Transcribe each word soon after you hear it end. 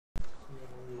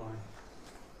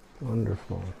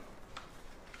Wonderful.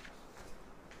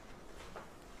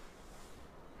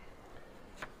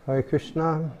 Hare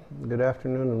Krishna, good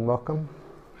afternoon and welcome.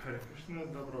 Hare Krishna,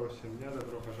 доброго всем дня,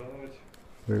 добро пожаловать.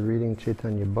 We're reading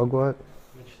Chaitanya-bhagavata.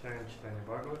 Мы читаем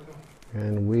Chaitanya-bhagavata.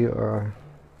 And we are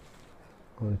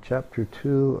on chapter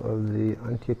 2 of the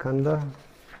Antyakanda.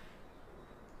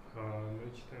 Мы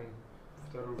читаем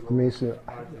вторую главу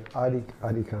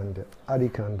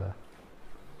Adikanda.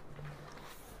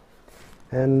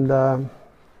 And a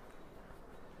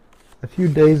few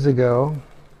days ago,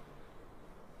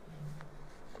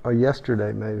 or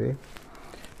yesterday maybe,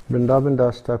 Vrindavan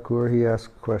Dasa Thakura, he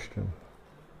asked a question.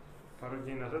 Пару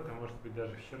дней назад, а может быть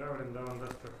даже вчера, Вриндаван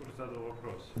Даса Thakura задал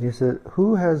вопрос. He said,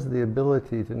 who has the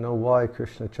ability to know why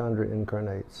Krishna Chandra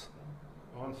incarnates?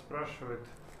 Он спрашивает,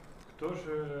 кто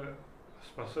же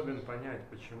способен понять,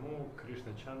 почему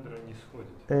Кришна Чандра не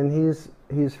сходит? And he's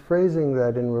phrasing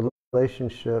that in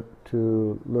relationship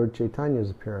to Lord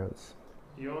Chaitanya's appearance.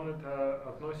 И он это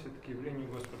относит к явлению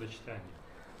Господа Чайтаньи.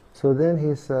 So then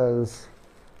he says,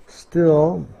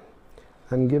 still,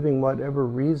 I'm giving whatever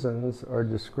reasons are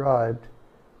described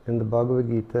in the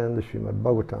Bhagavad-gita and the Srimad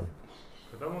Bhagavatam.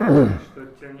 Потому он говорит, что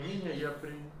тем не менее я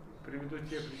приведу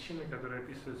те причины, которые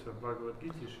описываются в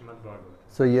Бхагавад-гите и Шримад Бхагаватам.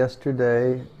 So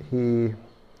yesterday he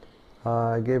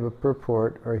gave a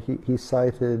purport, or he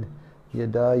cited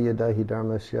Yada Yada Hi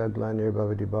Dharmasya Glanir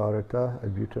Bhavati Bharata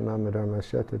Abhutanam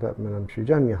Dharmasya Tadatmanam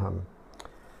Srijamyaham.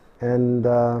 And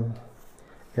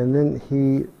then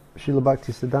Srila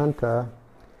Bhaktisiddhanta,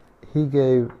 he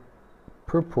gave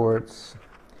purports,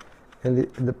 and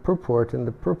the purport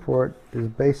is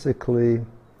basically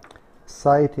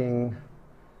citing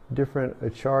different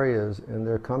acharyas in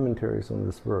their commentaries on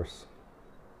this verse.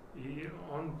 И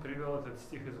он привел этот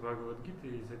стих из Бхагавад-гиты,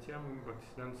 и затем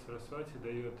Бхактисиддханта Сарасвати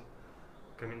дает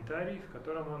комментарий, в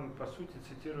котором он, по сути,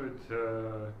 цитирует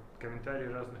комментарии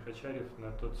разных ачарьев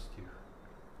на тот стих.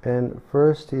 And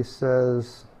first he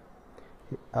says,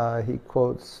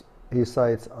 he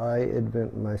cites, I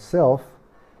advent myself,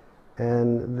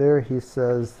 and there he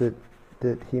says that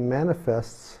he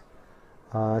manifests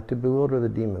to bewilder the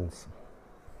demons.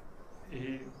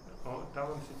 И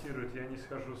там он цитирует, я не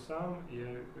схожу сам,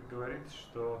 и говорит,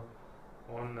 что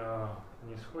он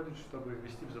не сходит, чтобы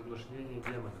ввести в заблуждение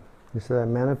демонов. He said, I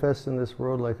manifest in this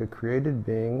world like a created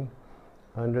being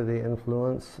under the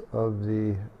influence of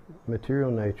the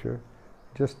material nature,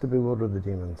 just to bewilder the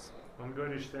demons. Он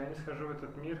говорит, что я не схожу в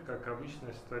этот мир как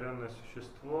обычное сотворенное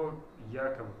существо,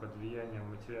 якобы под влиянием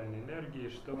материальной энергии,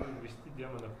 чтобы ввести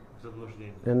демонов в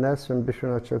заблуждение. And that's from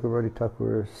Vishwanath Chakravarti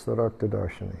Thakur's Sarartha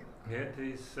Darshani. И это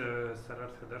из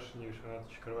Сарартха Даршани Вишваната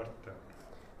Чакраварти Такура.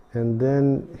 And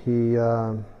then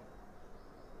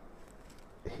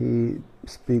he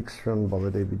speaks from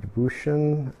Baladevi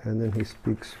Vibhushan, and then he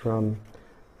speaks from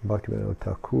Bhaktivinoda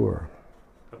Thakur.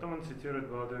 Потом он цитирует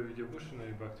Баладева Видябушина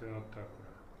и Бхактивинода Такура.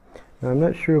 Now, I'm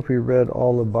not sure if we read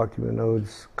all of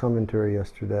Bhaktivinoda's commentary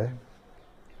yesterday,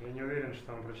 Я не уверен,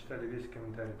 что мы прочитали весь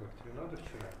комментарий Бхактивинода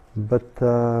вчера, but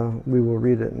we will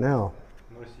read it now.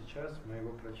 но сейчас мы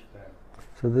его прочитаем.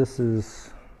 So this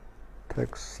is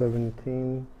text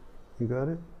 17. You got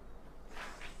it?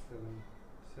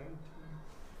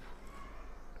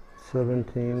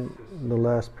 17, the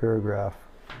last paragraph.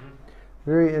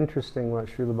 Very interesting what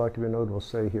Srila Bhaktivinoda will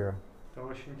say here. Там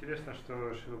очень интересно,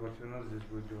 что Шрила Бхактивинод здесь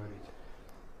будет говорить.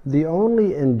 The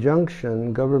only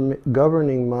injunction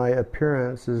governing my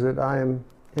appearance is that I am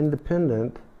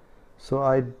independent, so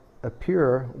I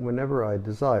appear whenever I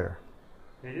desire.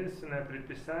 Единственное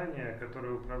предписание,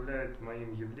 которое управляет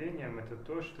моим явлением, это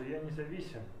то, что я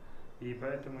независим, и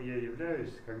поэтому я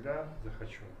являюсь, когда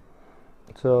захочу.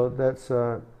 So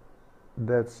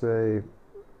that's a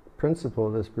principle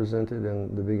that's presented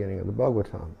in the beginning of the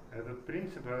Bhagavatam. Этот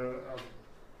принцип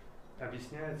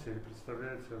объясняется или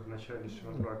представляется в начале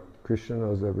Шримад Бхагавата. Krishna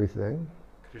knows everything,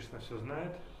 Кришна все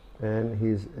знает, and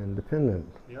he's independent.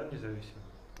 и он независим.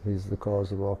 He's the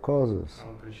cause of all causes.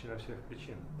 Он причина всех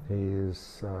причин.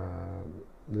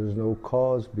 There's no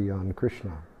cause beyond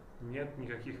Krishna. Нет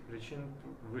никаких причин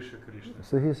выше Кришны.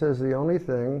 So he says the only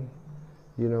thing,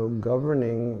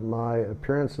 governing my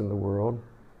appearance in the world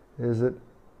is that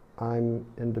I'm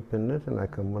independent and I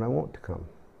come when I want to come.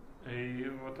 И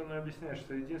вот он объясняет,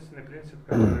 что единственный принцип,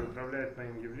 который управляет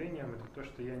моим явлением, это то,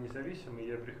 что я независим, и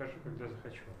я прихожу, когда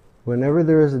захочу. Whenever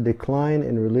there is a decline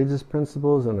in religious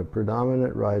principles and a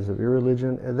predominant rise of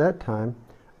irreligion, at that time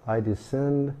I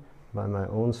descend by my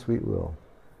own sweet will.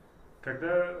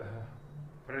 Когда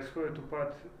происходит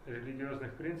упадок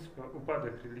религиозных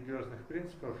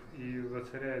принципов и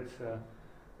воцаряется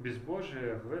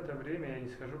безбожие, в это время я не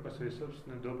схожу по своей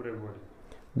собственной доброй воле.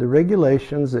 the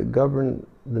regulations that govern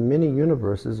the many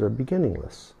universes are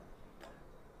beginningless.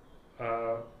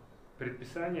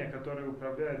 Предписания, которые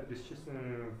управляют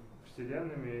бесчисленными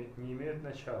вселенными, не имеют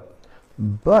начала.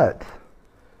 But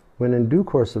when in due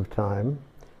course of time,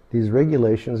 these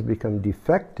regulations become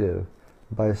defective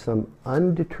by some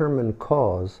undetermined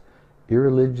cause,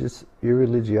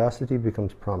 irreligiosity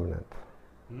becomes prominent.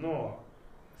 Но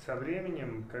со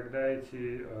временем, когда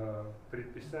эти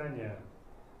предписания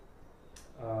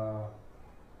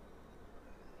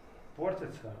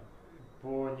портятся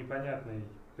по непонятной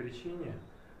причине,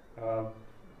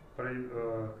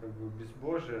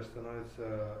 безбожие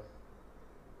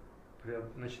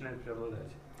начинает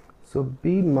преобладать. So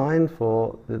be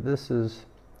mindful that this is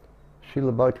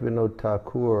Srila Bhakti-yoga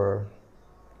Thakur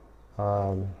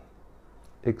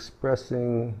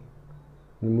expressing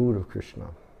the mood of Krishna.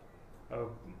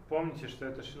 Помните, что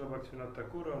это Шрила Бхактивинода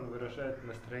Thakura, он выражает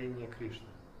настроение Кришны.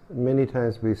 Many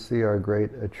times we see our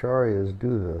great acharyas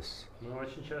do this. Мы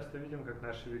очень часто видим, как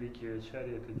наши великие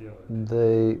ачарьи это делают.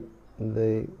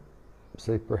 They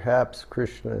say perhaps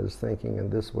Krishna is thinking in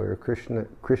this way, or Krishna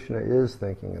is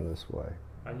thinking in this way.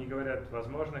 Они говорят,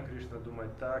 возможно, Кришна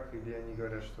думает так, или они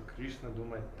говорят, что Кришна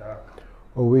думает так.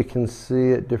 Or we can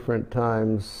see at different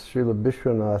times Srila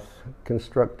Vishwanath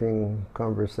constructing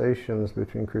conversations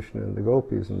between Krishna and the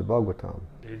gopis in the Bhagavatam.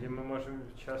 Или мы можем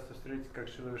часто встретить, как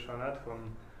Шрила Вишванатх,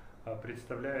 он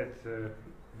представляет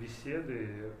беседы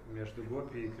между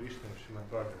гопи и Кришной в Шримад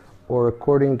Бхагаватам. Or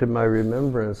according to my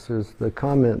remembrance, there's the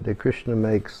comment that Krishna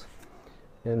makes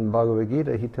in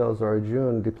Bhagavad-gita. He tells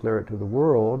Arjuna, declare it to the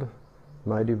world,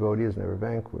 my devotee is never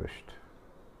vanquished.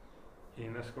 И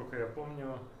насколько я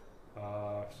помню,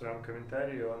 в своем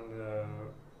комментарии он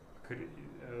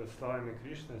словами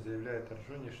Кришны заявляет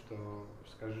Арджуне, что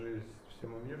скажи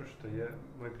всему миру, что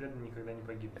мой преданный никогда не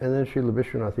погибнет. And then Srila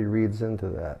Vishwanath, he reads into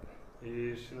that.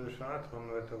 И Шрила Вишванатх, он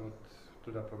в это вот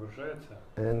туда погружается.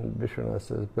 And Vishwanath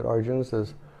says, but Arjuna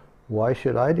says, why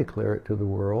should I declare it to the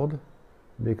world?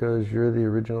 Because you're the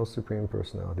original Supreme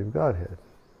Personality of Godhead.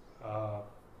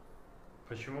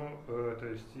 Почему, то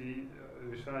есть и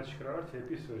Вишванат Чакраварти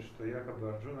описывает, что якобы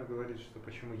Арджуна говорит, что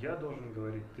почему я должен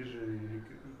говорить, ты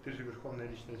же верховная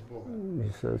личность Бога.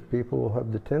 He says people will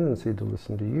have the tendency to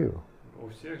listen to you. У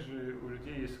всех же, у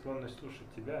людей есть склонность слушать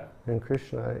тебя. And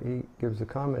Krishna, he gives a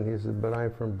comment, he says, but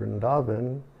I'm from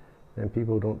Vrindavan, and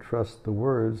people don't trust the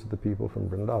words of the people from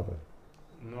Vrindavan.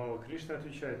 Но Кришна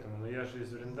отвечает ему, но я же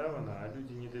из Вриндавана, а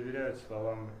люди не доверяют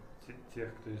словам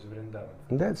тех, кто из Вриндавана.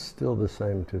 And that's still the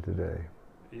same to today.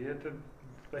 И это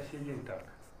по сей день так.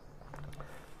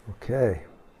 Okay.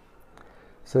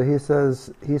 So he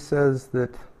says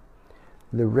that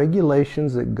the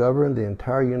regulations that govern the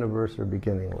entire universe are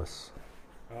beginningless.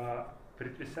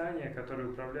 Предписания, которые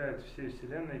управляют всей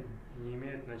Вселенной, не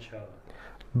имеют начала.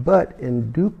 But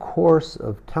in due course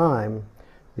of time,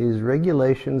 these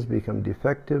regulations become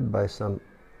defective by some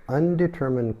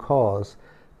undetermined cause,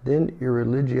 then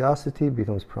irreligiosity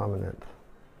becomes prominent.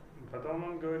 Потом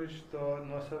он говорит, что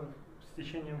с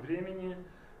течением времени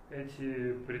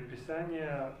эти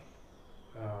предписания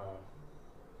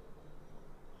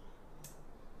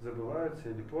забываются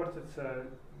или портятся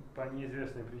по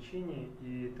неизвестной причине,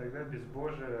 и тогда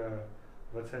безбожие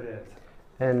воцаряется.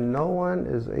 And no one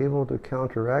is able to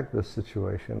counteract this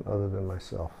situation other than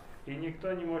myself. И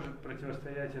никто не может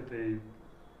противостоять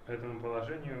этому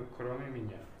положению, кроме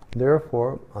меня.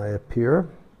 Therefore, I appear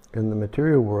in the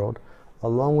material world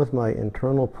along with my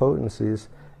internal potencies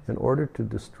in order to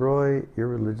destroy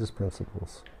irreligious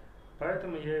principles.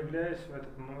 Поэтому я являюсь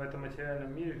в этом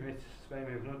материальном мире вместе со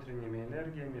своими внутренними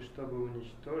энергиями, чтобы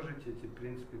уничтожить эти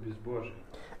принципы безбожия.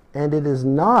 And it is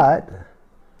not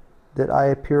that I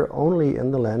appear only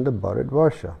in the land of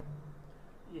Bharatvarsha.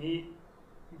 И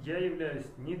я являюсь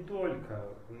не только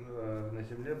на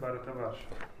земле Бхаратаварши.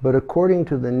 But according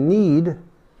to the need,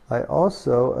 I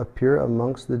also appear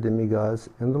amongst the demigods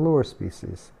and the lower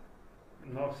species.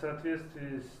 Но в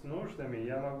соответствии с нуждами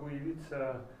я могу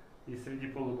явиться и среди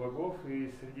полубогов,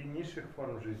 и среди низших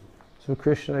форм жизни. So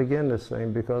Krishna again is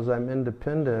saying, because I'm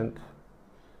independent,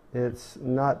 it's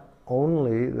not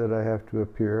only that I have to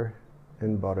appear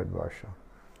in Bharatvarsha.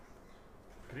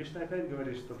 Кришна опять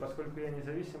говорит, что поскольку я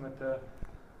независим, это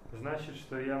значит,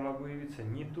 что я могу явиться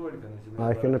не только на земле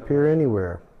I can appear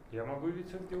anywhere. Я могу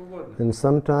явиться где угодно. And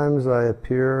sometimes I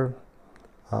appear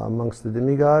amongst the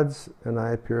demigods, and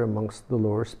I appear amongst the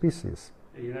lower species.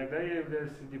 И иногда я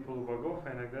являюсь среди полубогов,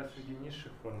 а иногда среди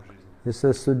низших форм жизни. It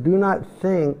says, so do not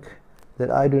think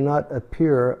that I do not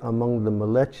appear among the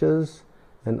malechas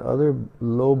and other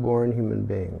low-born human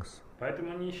beings.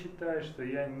 Поэтому не считай, что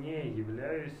я не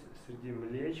являюсь среди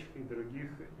млеч и других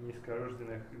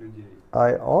низкорожденных людей.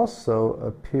 I also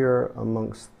appear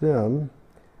amongst them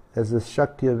as a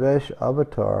Shaktivesh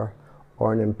avatar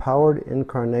or an empowered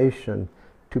incarnation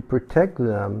to protect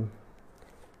them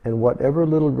and whatever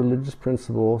little religious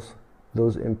principles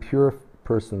those impure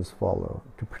persons follow.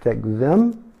 To protect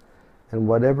them and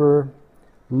whatever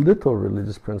little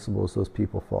religious principles those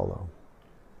people follow.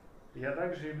 Я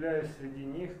также являюсь среди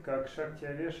них как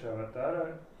Шактиавеша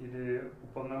аватара или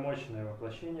уполномоченное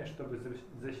воплощение, чтобы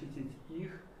защитить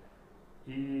их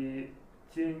и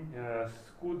те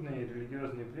скудные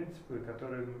религиозные принципы,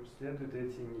 которым следуют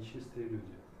эти нечистые люди.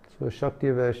 So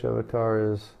Shaktivesh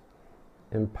avatar is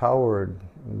empowered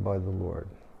by the Lord.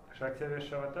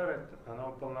 Шактиавеша аватара, она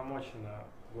уполномочена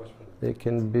Господом. It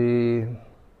can be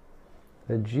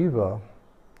a jiva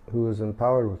who is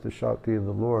empowered with the Shakti of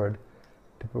the Lord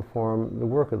to perform the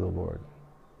work of the Lord.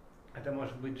 Это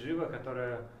может быть джива,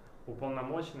 которая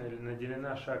уполномочена или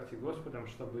наделена шакти Господом,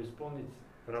 чтобы исполнить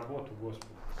работу Господа.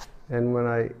 And when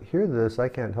I hear this, I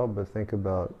can't help but think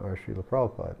about our Srila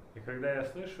Prabhupada. И когда я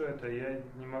слышу это, я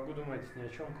не могу думать ни о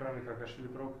чем, кроме как о Шриле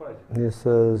Прабхупаде.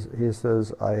 He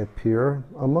says, I appear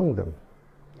among them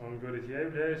Он говорит, я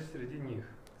являюсь среди них,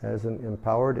 as an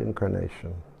empowered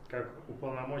incarnation как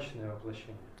уполномоченное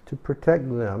воплощение, to protect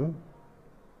them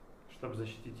чтобы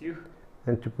защитить их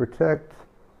and to protect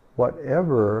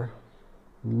whatever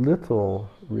little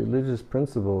religious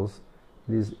principles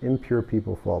these impure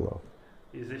people follow.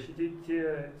 и защитить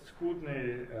те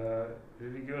скудные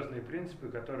религиозные принципы,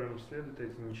 которым следуют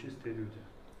эти нечистые люди.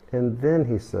 And then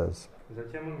he says,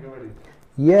 Затем он говорит,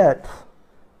 yet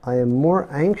I am more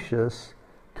anxious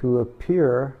to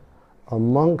appear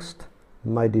amongst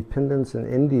my dependents in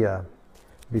India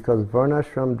because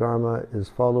Varnashram Dharma is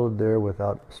followed there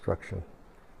without obstruction.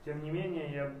 тем не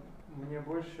менее, мне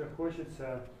больше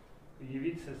хочется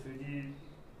явиться среди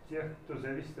тех, кто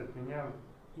зависит от меня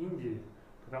в Индии,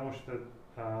 потому что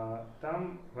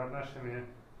там Варнашрама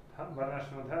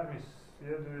Дхарме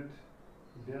следует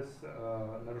без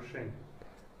нарушений.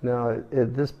 Now,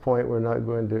 at this point, we're not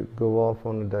going to go off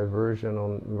on a diversion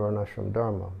on Varnashram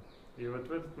Dharma. И вот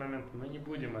в этот момент мы не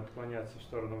будем отклоняться в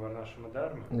сторону Варнашрама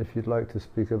Дхармы. If you'd like to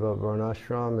speak about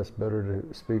Varnashram, it's better to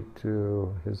speak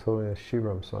to His Holiness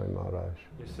Shiram Swami Maharaj.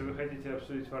 Если вы хотите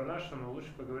обсудить Варнашраму,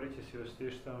 лучше поговорите с его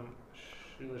святейшеством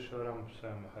Шрилой Шиварамом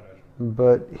Свами Махараджем.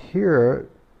 But here,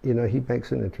 he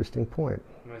makes an interesting point.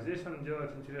 Но здесь он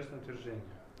делает интересное утверждение.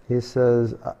 He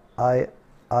says, I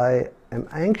am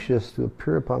anxious to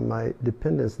appear upon my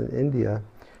dependents in India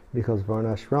because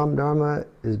Varnashram Dharma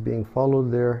is being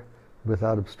followed there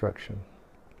without obstruction.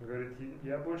 Говорит,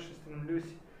 я больше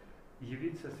стремлюсь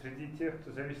явиться среди тех,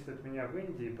 кто зависит от меня в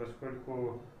Индии,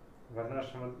 поскольку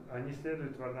они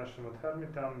следуют Варнашрама Дхарме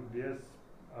там без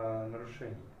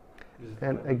нарушений.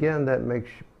 And again, that makes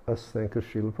us think of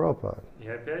Srila Prabhupada. И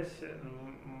опять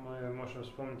мы можем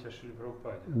вспомнить о Шриле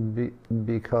Прабхупаде.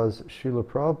 Because Srila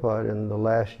Prabhupada, in the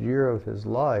last year of his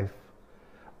life,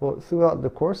 well, throughout the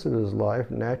course of his life,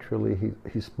 naturally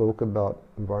he spoke about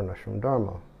Varnashram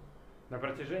Dharma. На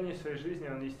протяжении своей жизни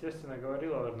он, естественно,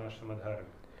 говорил о Варнашрама Дхарме.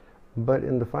 But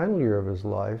in the final year of his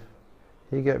life,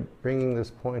 he kept bringing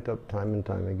this point up time and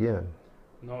time again.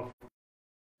 Но в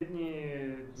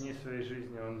последние дни своей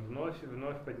жизни он вновь и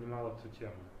вновь поднимал эту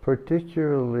тему.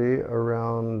 Particularly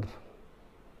around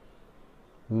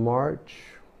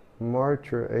March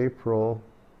or April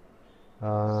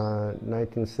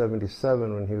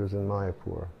 1977 when he was in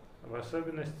Mayapur. В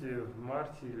особенности в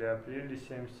марте или апреле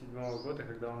 1977 года,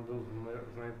 когда он был в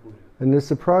Майпуре. And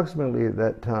it's approximately at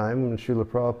that time when Srila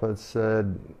Prabhupada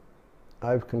said,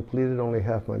 I've completed only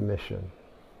half my mission.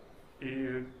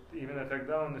 И именно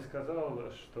тогда он и сказал,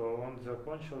 что он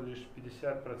закончил лишь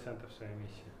 50% своей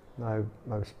миссии. I've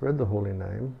spread the holy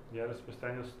name. Я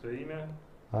распространил свое имя.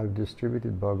 I've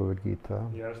distributed Bhagavad-gita.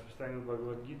 Я распространил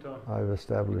Бхагавад-гиту. I've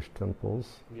established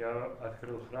temples. Я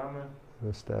открыл храмы. I've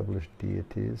established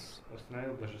deities.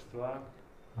 Установил божества.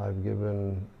 I've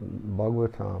given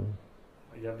Bhagavatam.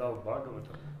 Я дал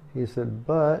Бхагаватам. He said,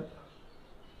 but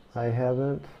I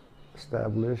haven't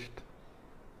established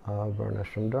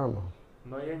Varnashram Dharma.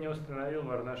 Но я не установил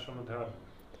Варнашрама Дхарму.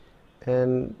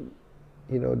 And,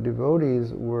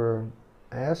 devotees were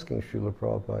asking Srila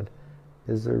Prabhupada,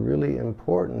 is there really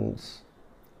importance,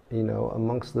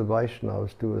 amongst the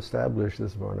Vaishnavas to establish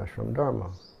this Varnashram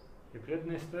Dharma? И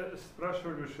преданные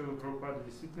спрашивали у Шрилы Прабхупады,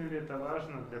 действительно ли это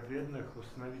важно для преданных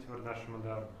установить Варнашрама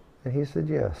Дхарму? And he said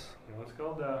yes. И он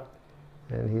сказал да.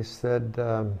 And he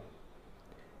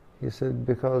said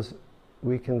because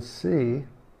we can see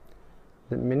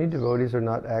that many devotees are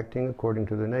not acting according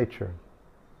to their nature.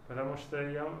 Потому что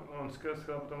он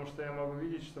сказал, потому что я могу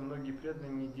видеть, что многие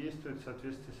преданные не действуют в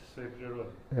соответствии со своей природой.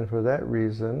 And for that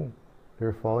reason,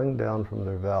 they're falling down from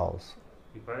their vows.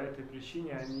 И по этой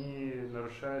причине они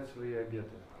нарушают свои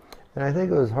обеты. And I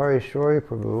think it was Hari Shori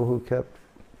Prabhu who kept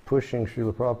pushing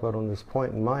Srila Prabhupada on this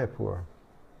point in Mayapur.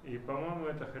 И, по-моему,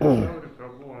 это Харишаури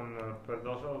Прабhu, он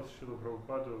продолжал Шрилу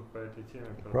Прабхупаду по этой теме.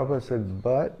 Prabhupada said,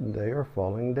 but they are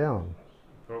falling down.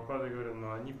 Прабхупада говорил,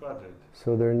 но они падают.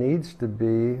 So there needs to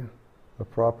be a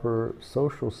proper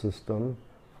social system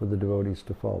for the devotees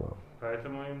to follow.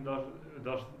 Поэтому им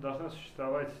должна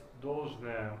существовать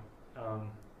должная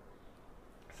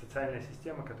социальная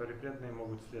система, которой преданные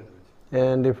могут следовать.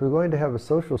 And if we're going to have a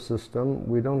social system,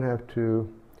 we don't have to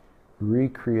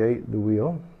recreate the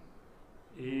wheel.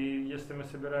 И если мы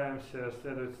собираемся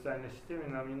следовать социальной системе,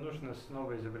 нам не нужно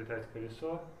снова изобретать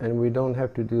колесо. And we don't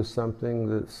have to do something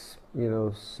that's,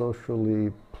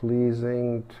 socially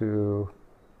pleasing to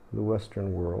the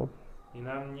Western world. И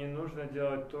нам не нужно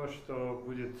делать то, что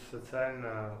будет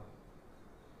социально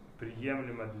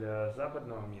приемлемо для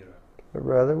западного мира. But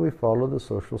rather we follow the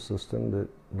social system that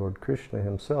Lord Krishna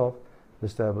himself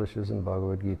establishes in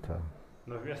Bhagavad-gita.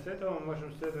 Но вместо этого мы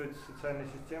можем следовать социальной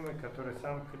системе, которую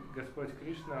сам Господь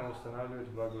Кришна устанавливает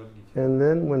в Бхагавад-гите. And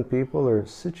then when people are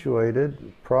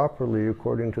situated properly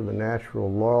according to the natural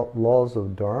laws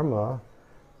of Dharma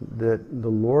that the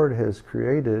Lord has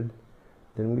created,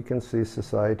 then we can see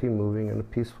society moving in a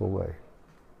peaceful way.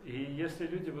 И если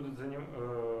люди будут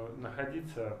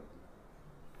находиться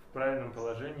в правильном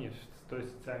положении, в той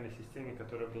социальной системе,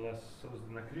 которая была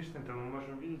создана Кришной, то мы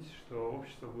можем видеть, что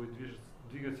общество будет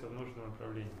двигаться в нужном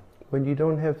направлении. When you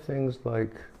don't have things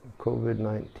like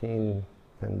COVID-19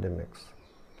 pandemics,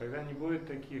 Тогда не будет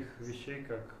таких вещей,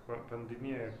 как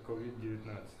пандемия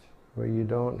COVID-19. where you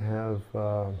don't have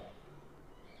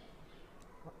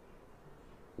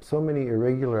so many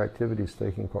irregular activities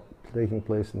taking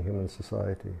place in human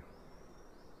society.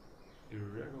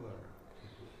 Irregular.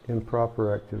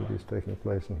 Improper activities taking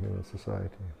place in human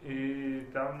society. И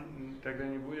там тогда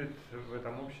не будет в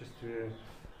этом обществе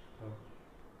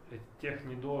тех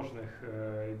недолжных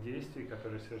действий,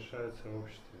 которые совершаются в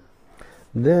обществе.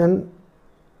 Then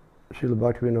Srila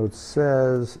Bhaktivinoda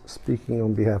says, speaking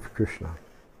on behalf of Krishna,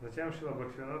 Затем Шрила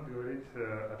Бхактивинод говорит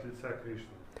от лица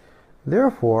Кришны.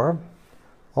 therefore,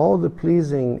 all the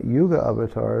pleasing Yuga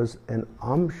avatars and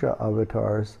Amsha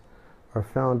avatars are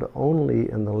found only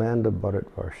in the land of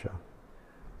Bharatvarsha.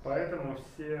 Поэтому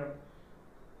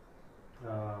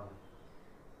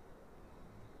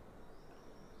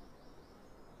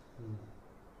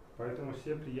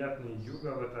все приятные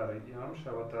юга-аватары и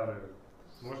амша-аватары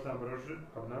можно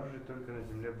обнаружить только на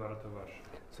земле Бхаратаварши.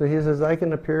 So he says, I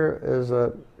can appear as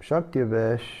a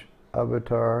Shaktivesh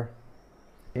avatar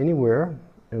anywhere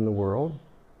in the world.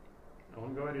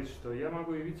 Он говорит, что я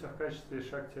могу явиться в качестве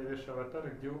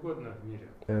Шакти-аватара где угодно в мире.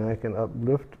 And I can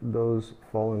uplift those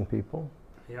fallen people.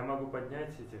 Я могу поднять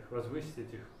возвысить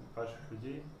этих падших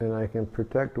людей. And I can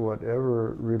protect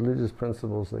whatever religious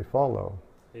principles they follow.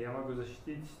 И я могу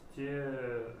защитить те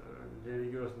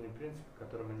религиозные принципы,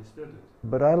 которым они следуют.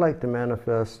 But I like to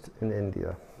manifest in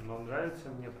India. Но нравится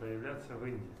мне проявляться в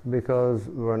Индии. Because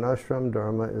Varnashram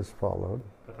Dharma is followed.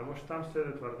 Потому что там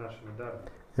следует Варнашрама Дхарма.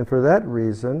 And for that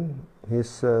reason, he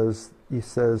says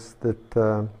that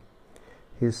the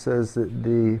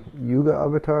Yuga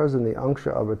avatars and the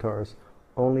Angsha avatars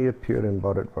only appear in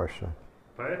Bharatvarsha.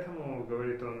 Поэтому,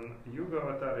 говорит он,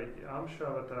 юга-аватары и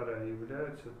амша-аватары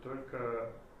являются только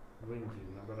в Индии,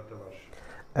 на Бхаратаварше.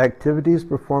 Activities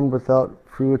performed without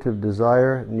fruitive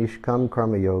desire, Nishkam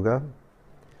Karma Yoga.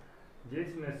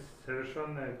 Деятельность,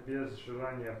 совершенная без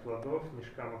желания плодов,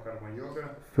 нишкама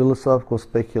карма-йога. Philosophical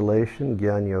speculation,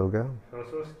 Gyan Yoga.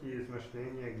 Философские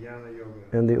измышления, гьяна-йога.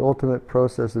 And the ultimate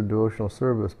process of devotional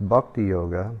service,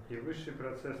 Bhakti-yoga, И высший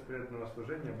процесс преданного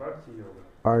служения, бхакти-йога,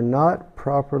 are not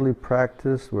properly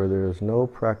practiced where there is no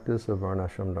practice of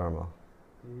Varnashram Dharma.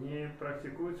 не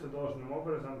практикуются должным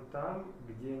образом там,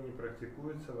 где не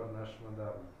практикуется Варнашрама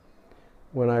Дхарма.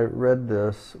 When I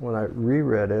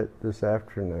reread it this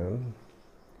afternoon,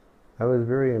 I was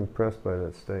very impressed by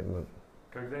that statement.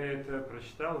 Когда я это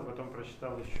прочитал, и потом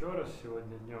прочитал еще раз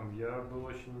сегодня днем, я был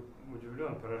очень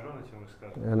удивлен, поражен этим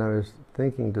высказыванием. And I was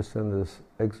thinking to send this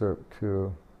excerpt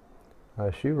to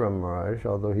Shriram Maharaj,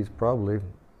 although he's probably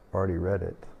already read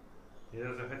it.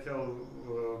 Я захотел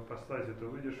послать эту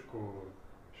выдержку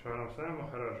Шварам Свами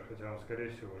Махараджу, хотя он, скорее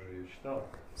всего, уже ее читал.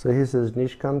 So he says,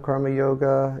 Nishkam Karma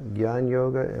Yoga, Gyan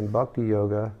Yoga, and Bhakti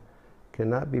Yoga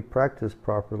cannot be practiced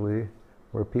properly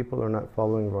where people are not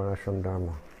following Varnashram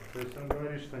Dharma. То есть он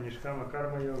говорит, что нишкама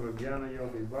карма-йога,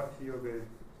 гьяна-йога и бхакти-йога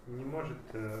не может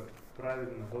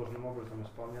правильно, должным образом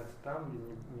исполняться там, где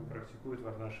не практикуют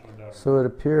варнашрама дharma. So it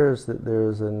appears that there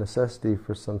is a necessity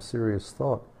for some serious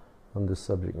thought on this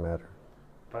subject matter.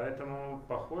 Поэтому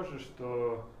похоже,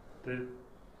 что это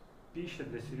пища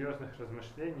для серьезных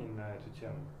размышлений на эту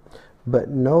тему. But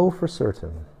know for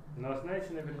certain Но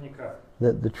знаете наверняка,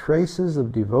 that the traces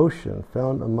of devotion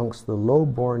found amongst the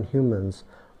low-born humans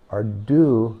are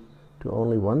due to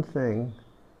only one thing,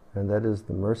 and that is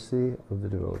the mercy of the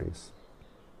devotees.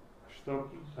 что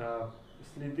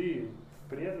следы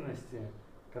преданности,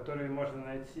 которые можно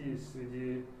найти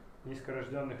среди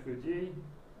низкорожденных людей,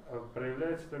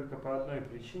 проявляются только по одной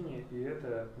причине, и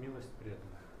это милость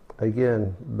преданных.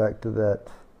 Again, back to that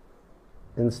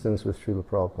instance with Srila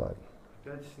Prabhupada.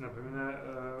 Опять напоминаю,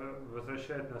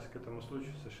 возвращает нас к этому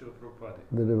случаю со Шрилой Прабхупадой.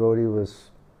 The devotee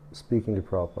was speaking to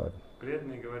Prabhupada.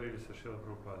 Преданные говорили со Шрилой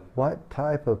Прабхупадой. What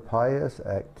type of pious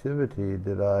activity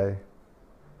did I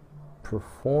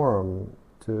perform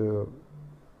to,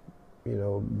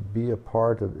 be a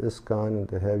part of ISKCON and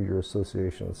to have your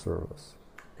association service?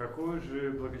 Какую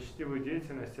же благочестивую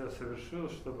деятельность я совершил,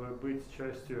 чтобы быть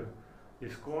частью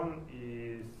ИСККОН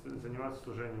и заниматься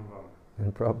служением вам?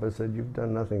 And Prabhupada said, "You've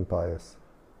done nothing pious."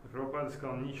 И Прабхупада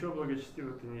сказал, ничего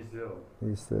благочестивого ты не сделал.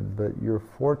 He said, "But your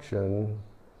fortune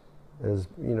has,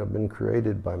 been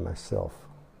created by myself."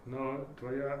 Но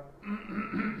твоя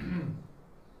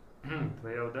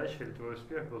удача или твой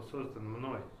успех был создан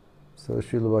мной. So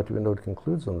Srila Bhaktivinoda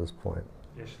concludes on this point.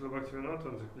 И Шрила Бхактивинода,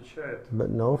 он заключает But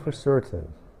know for certain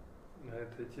на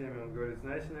этой теме, он говорит,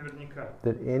 знаете наверняка,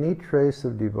 that any trace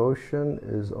of devotion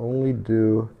is only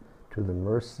due to the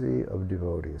mercy of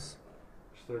devotees.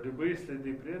 что любые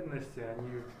следы преданности,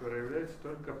 они проявляются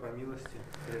только по милости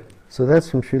преданных. So that's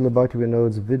from Srila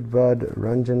Bhaktivinoda's Vidvad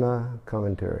Ranjana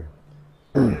commentary.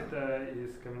 Это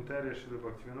из комментария Шрилы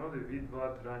Бхактивиноды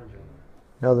Видвад Ранджана.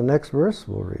 Now the next verse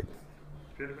we'll read.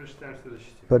 Теперь прочитаем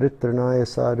следующий стих. Paritranaya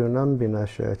sadhunam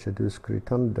vinashaya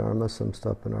chaduskritam dharma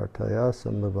samstapanartaya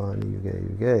sambhavani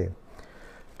yuge yuge.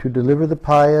 To deliver the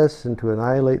pious and to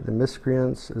annihilate the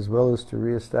miscreants, as well as to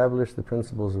re-establish the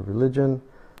principles of religion,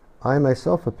 I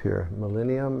myself appear,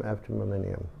 millennium after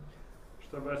millennium.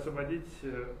 Чтобы освободить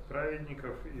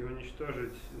праведников и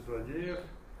уничтожить злодеев,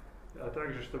 а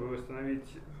также чтобы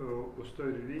восстановить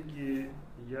устой религии,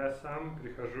 я сам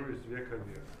прихожу из века в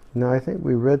век. Now I think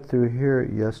we read through here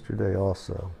yesterday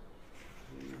also.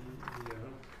 Yeah.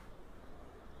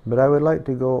 But I would like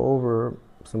to go over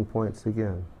some points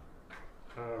again.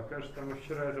 Кажется, мы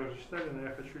вчера это уже читали, но я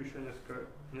хочу еще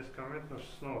несколько моментов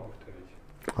снова повторить.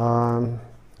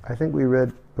 I think we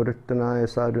read Paritranaya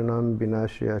sadhunam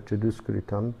vinashaya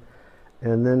chaduskritam,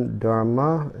 and then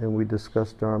Dharma, and we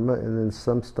discussed Dharma, and then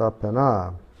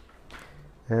Samstapana.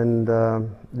 And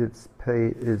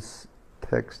it's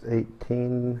text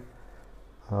 18,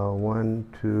 1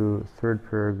 to 3rd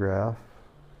paragraph.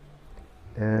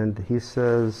 And he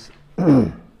says,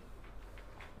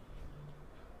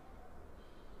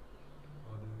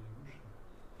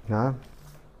 huh?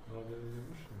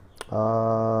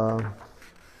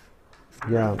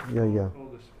 Yeah.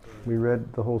 We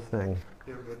read the whole thing.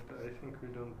 Yeah, but I think we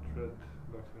don't read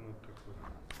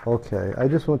Bhakti-yoga. Okay, I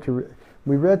just want to...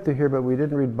 we read through here, but we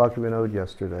didn't read Bhakti-yoga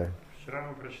yesterday. Вчера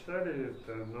мы прочитали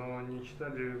это, но не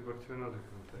читали Бхакти-yoga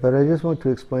комментарий. But I just want to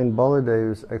explain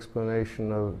Baladev's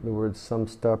explanation of the word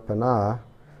samstapana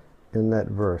in that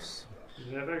verse.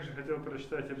 Я также хотел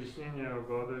прочитать объяснение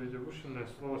Баладеви Дебушина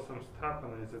слова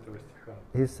самстапана из этого стиха.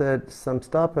 He said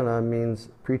samstapana means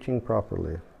preaching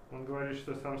properly. Он говорит,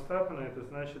 что самстапана это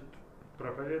значит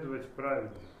проповедовать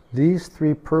правильно. These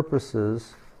three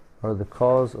purposes are the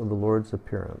cause of the Lord's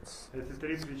appearance. Эти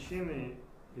три причины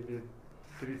или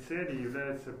три цели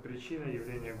являются причиной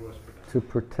явления Господа. To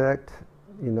protect,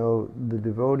 the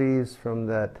devotees from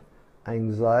that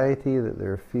anxiety that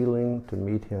they're feeling to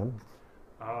meet Him.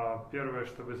 Первое,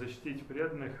 чтобы защитить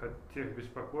преданных от тех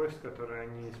беспокойств, которые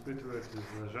они испытывают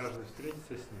из-за жажды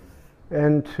встретиться с Ним.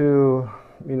 And to,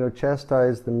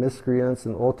 chastise the miscreants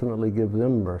and ultimately give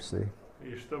them mercy.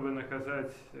 И чтобы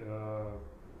наказать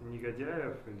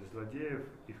негодяев или злодеев,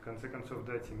 и в конце концов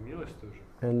дать им милость тоже.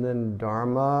 And then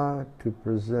Dharma, to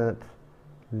present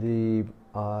the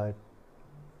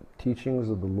teachings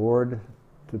of the Lord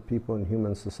to people in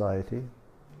human society.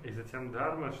 И затем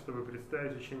Дharma, чтобы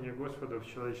представить учение Господа в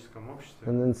человеческом обществе.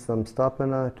 And then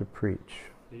Samstapana, to preach.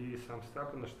 И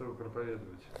Самстапана, чтобы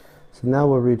проповедовать. So now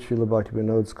we'll read Srila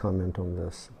Bhaktivinoda's comment on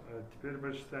this. Теперь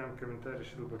прочитаем комментарий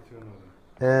Шрилы Бхактивинода.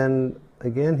 And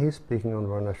again, he's speaking on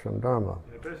Varnashram Dharma.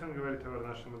 И опять он говорит о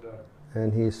Варнашрама Дхарме.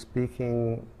 And he's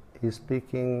speaking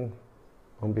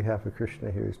on behalf of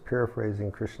Krishna here. He's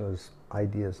paraphrasing Krishna's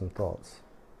ideas and thoughts.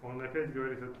 Он опять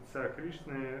говорит от отца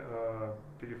Кришны,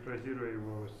 перефразируя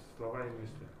его слова и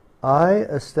мысли. I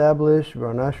establish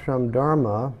Varnashram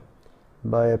Dharma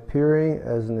by appearing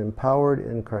as an empowered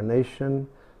incarnation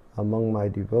among my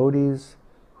devotees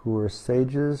who are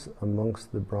sages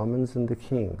amongst the Brahmins and the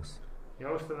kings.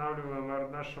 Я устанавливаю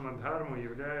Варнашрама Дхарму,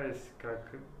 являясь как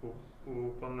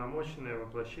уполномоченное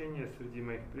воплощение среди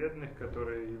моих преданных,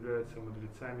 которые являются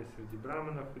мудрецами среди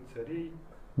браманов и царей.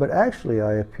 But actually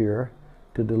I appear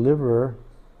to deliver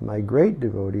my great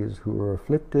devotees who are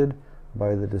afflicted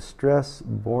by the distress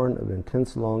born of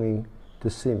intense longing to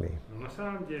see me. Но на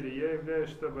самом деле я являюсь,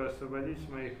 чтобы освободить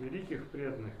моих великих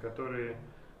преданных, которые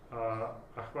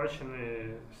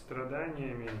охвачены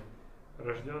страданиями,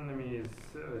 рожденными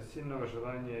из сильного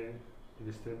желания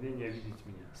или стремления видеть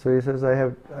меня. So he says, I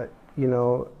have,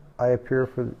 I appear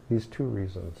for these two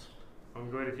reasons. Он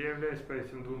говорит, я являюсь по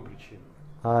этим двум причинам.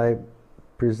 I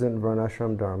present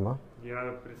Varnashram Dharma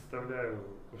Я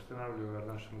устанавливаю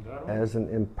Варнашрам Дхарму as an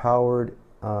empowered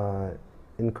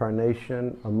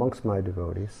incarnation amongst my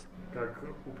devotees. как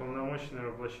уполномоченное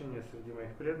воплощение среди моих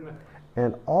преданных.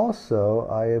 And also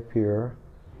I appear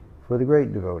for the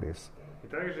great devotees И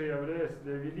также я являюсь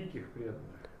для великих преданных,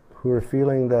 who are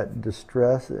feeling that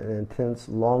distress and intense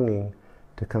longing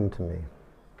to come to me.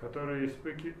 которые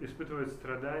испытывают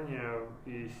страдания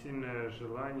и сильное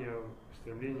желание,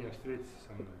 стремление встретиться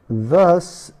со мной.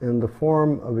 Thus, in the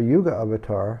form of a Yuga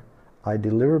avatar, I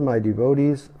deliver my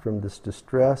devotees from this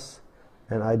distress,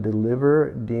 and I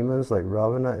deliver demons like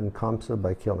Ravana and Kamsa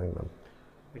by killing them.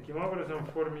 Таким образом, в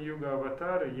форме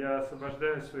юга-аватара я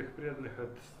освобождаю своих преданных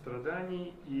от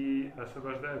страданий и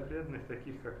освобождаю преданных,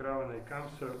 таких как Равана и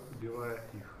Камса, убивая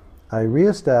их. I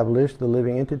reestablish the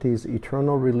living entity's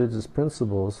eternal religious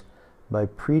principles by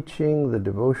preaching the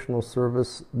devotional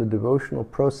service, the devotional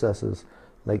processes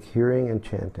like hearing and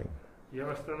chanting. Я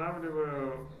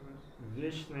восстанавливаю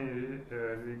вечные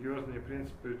религиозные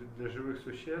принципы для живых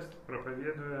существ,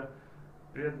 проповедуя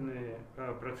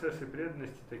процессы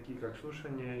преданности, такие как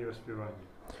слушание и воспевание.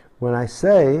 When I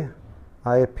say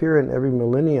I appear in every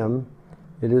millennium,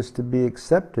 it is to be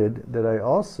accepted that I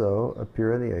also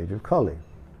appear in the age of Kali.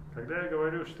 Когда я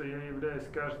говорю, что я являюсь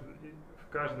в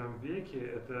каждом веке,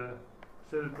 это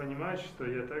следует понимать, что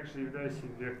я также являюсь и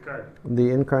в век Кали.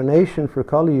 The incarnation for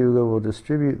Kali Yuga will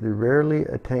distribute the rarely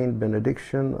attained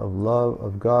benediction of love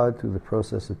of God through the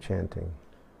process of chanting.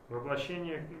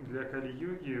 Воплощение для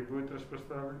Кали-юги будет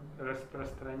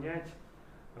распространять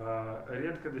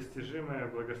редко достижимое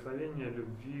благословение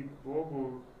любви к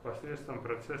Богу посредством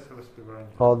процесса воспевания.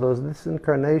 Although this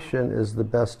incarnation is the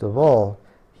best of all,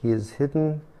 he is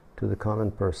hidden to the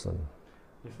common person.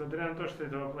 Несмотря на то, что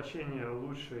это воплощение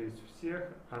лучшее из всех,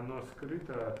 оно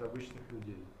скрыто от обычных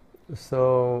людей.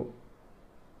 So,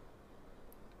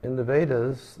 in the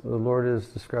Vedas, the Lord is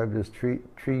described as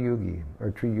Tri-yugi,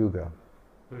 or Tri-yuga.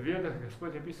 В Ведах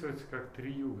Господь описывается как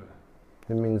три юга.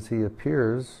 It means he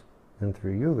appears in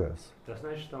 3 yugas. Это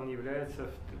значит, что он является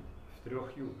в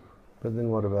трех югах. But then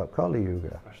what about Kali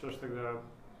Yuga? А что ж тогда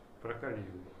про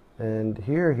Кали-югу? And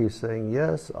here he's saying,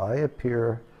 yes, I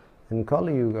appear in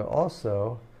Kali Yuga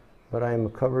also, but I am a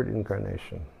covered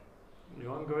incarnation. И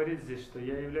он говорит здесь, что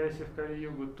я являюсь и в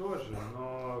Кали-югу тоже,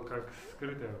 но как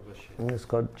скрытое воплощение. And it's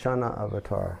called Chana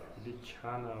Avatar. Или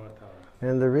Чхана-аватара.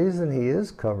 And the reason he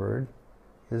is covered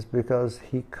is because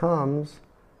he comes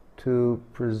to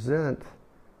present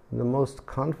the most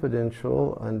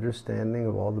confidential understanding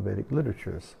of all the Vedic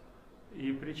literatures.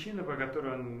 И причина, по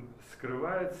которой он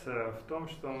скрывается, в том,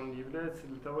 что он является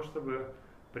для того, чтобы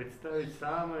представить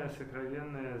самое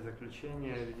сокровенное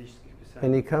заключение ведических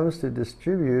And he писаний. comes to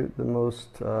distribute the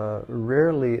most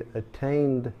rarely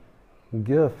attained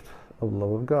gift of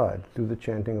love of God through the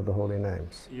chanting of the holy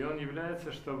names. И он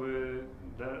является, чтобы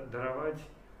даровать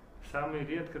самый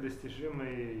редко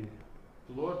достижимый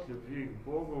плод любви к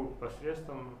Богу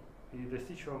посредством, и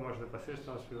достичь его можно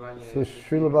посредством воспевания. So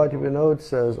Srila Bhaktivinoda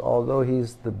says, although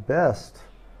he's the best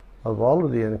of all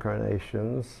of the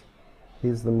incarnations,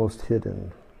 he's the most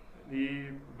hidden.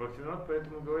 И Бхактивинод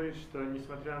поэтому говорит, что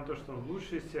несмотря на то, что он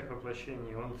лучший из всех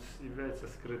воплощений, он является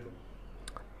скрытым.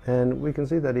 And we can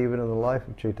see that even in the life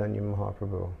of Chaitanya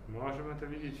Mahaprabhu. Можем это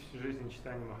видеть в жизни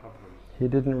Чайтаньи Махапрабху. He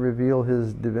didn't reveal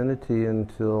his divinity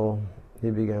until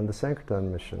he began the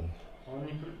sankirtan mission. Он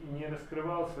не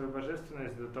раскрывал свою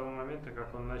божественность до того момента,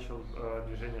 как он начал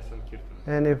движение санкиртана.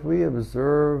 And if we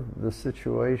observe the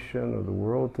situation of the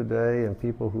world today and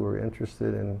people who are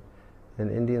interested in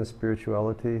Indian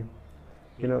spirituality,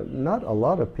 not a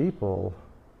lot of people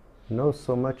know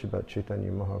so much about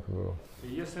Chaitanya Mahaprabhu. И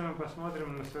если мы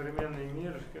посмотрим на современный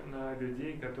мир, на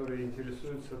людей, которые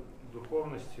интересуются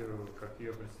духовностью, как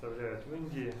ее представляют в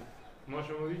Индии,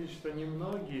 можем увидеть, что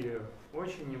немногие,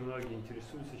 очень немногие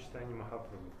интересуются читанием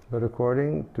Махапрабху. But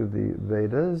according to the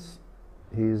Vedas,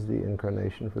 he is the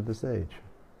incarnation for this age.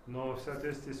 Но в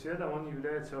соответствии с Ведом он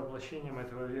является воплощением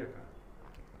этого века.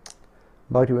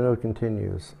 Bhaktivinoda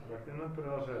continues. Бхактивинода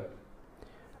продолжает.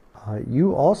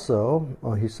 You also,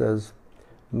 he says,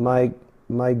 my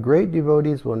great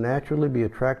devotees will naturally be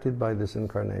attracted by this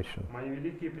incarnation. Мои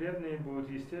великие преданные будут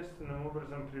естественным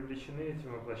образом привлечены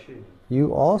этим воплощением.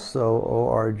 You also, O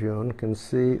Arjun, can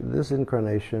see this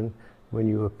incarnation when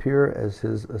you appear as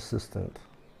his assistant.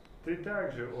 Ты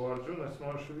также, о Арджуна,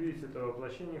 сможешь увидеть это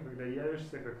воплощение, когда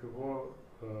явишься как его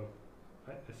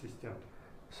ассистент.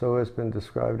 So it's been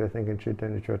described, I think, in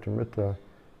Chaitanya Charitamrita,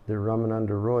 that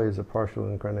Ramananda Roy is a partial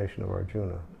incarnation of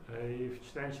Arjuna. И в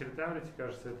читании Чаритамрити,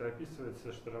 кажется, это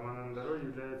описывается, что Рамананда Рой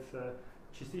является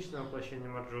частичным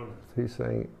воплощением Арджуны. So he's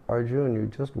saying, Arjun, you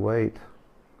just wait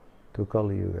to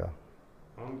Kali Yuga.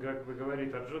 Он как бы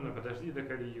говорит Арджуна, подожди до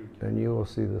Кали-юги. And you will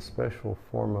see the special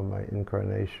form of my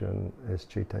incarnation as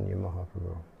Chaitanya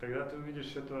Mahaprabhu. Тогда ты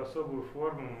увидишь эту особую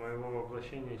форму моего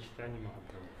воплощения читания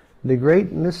Махапрабху. The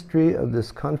great mystery of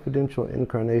this confidential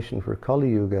incarnation for Kali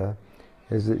Yuga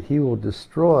is that he will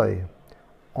destroy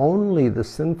only the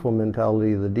sinful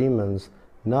mentality of the demons,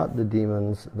 not the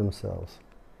demons themselves.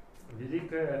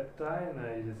 Великая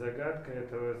тайна или загадка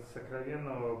этого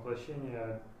сокровенного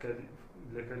воплощения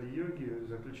для Кали-юги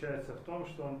заключается в том,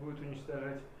 что он будет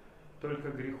уничтожать только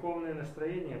греховное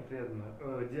настроение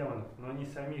демонов, но не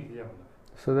самих демонов.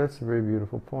 So that's a very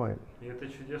beautiful point. И это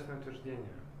чудесное утверждение.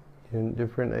 In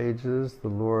different ages, the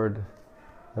Lord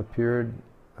appeared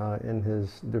in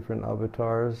his different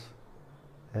avatars,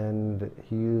 and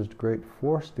he used great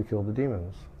force to kill the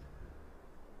demons.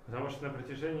 Потому что на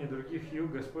протяжении других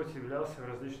юг Господь являлся в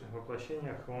различных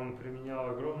воплощениях, и Он применял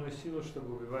огромную силу,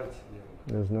 чтобы убивать демонов.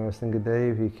 As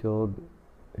Narasimhadev, he killed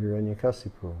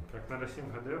Hiranyakasipu. Как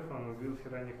Нарасимхадев, он убил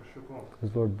Хираньякашипу.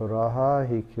 As Lord Varaha,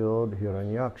 he killed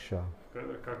Hiranyaksha.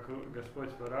 Как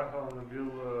Господь Вараха, он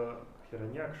убил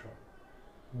Хираньякшу.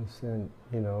 In,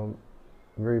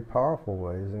 very powerful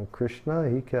ways. And Krishna,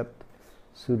 he kept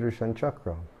Sudarshan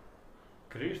Chakra.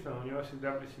 Кришна, у него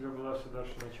всегда при себе была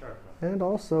Сударшана чакра. And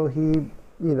also he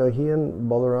and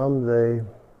Balaram,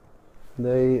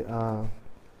 they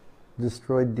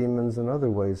destroyed demons in other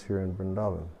ways here in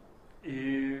Vrindavan.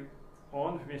 И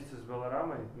он вместе с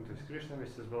Баларамой, то есть Кришна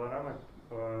вместе с Баларамой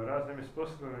разными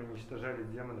способами уничтожали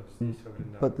демонов здесь во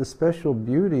Вриндаване. But the special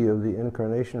beauty of the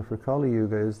incarnation for Kali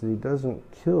Yuga is that he doesn't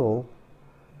kill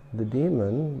the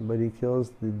demon, but he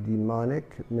kills the demonic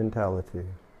mentality.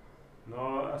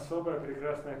 Но особое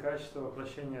прекрасное качество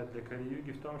воплощения для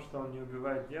Кали-юги в том, что он не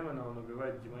убивает демона, он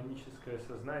убивает демоническое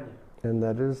сознание. And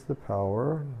that is the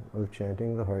power of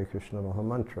chanting the Hare Krishna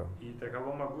Mahamantra. И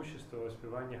таково могущество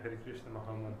воспевания Харе Кришна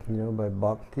Махамантры. By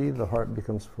bhakti, the heart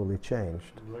becomes fully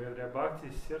changed. Благодаря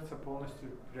бхакти сердце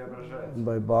полностью преображается.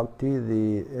 By bhakti,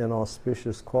 the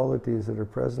inauspicious qualities that are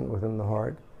present within the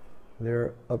heart,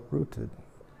 they're uprooted.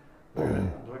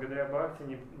 Благодаря бхакти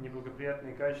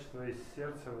неблагоприятные качества из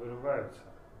сердца вырываются.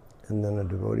 And then a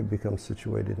devotee becomes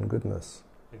situated in goodness.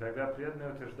 И тогда преданный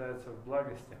утверждается в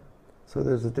благости. So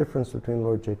there's a difference between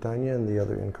Lord Chaitanya and the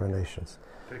other incarnations.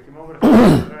 Таким образом,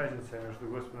 есть разница между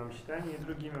Господом Чайтаньей и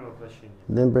другими воплощениями.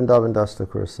 Then Vrindavan Dasa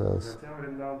Thakura says, Затем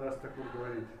Вриндаван Даса Thakura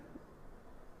говорит,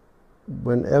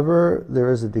 whenever there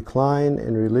is a decline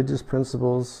in religious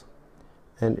principles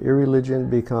and irreligion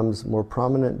becomes more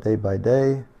prominent day by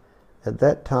day, at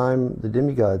that time the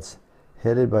demigods,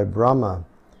 headed by Brahma,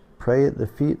 pray at the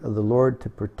feet of the Lord to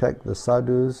protect the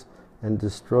sadhus and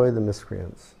destroy the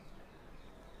miscreants.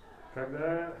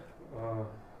 Когда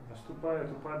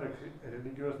наступает упадок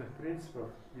религиозных принципов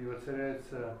и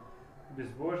воцаряется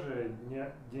безбожие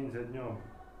день за днем,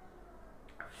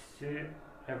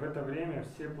 в это время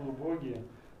все полубоги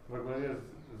во главе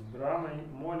с Брамой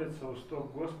молятся у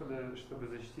стоп Господа, чтобы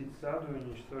защитить саду и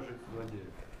уничтожить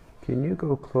злодеев. Can you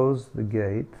go close the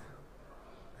gate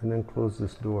and then close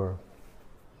this door?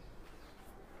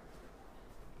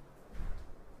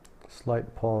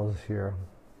 Slight pause here.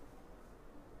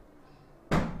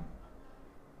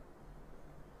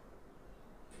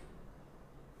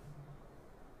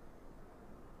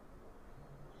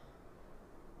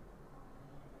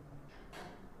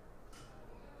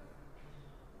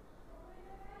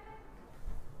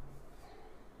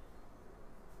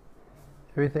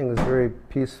 Everything is very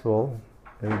peaceful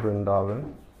in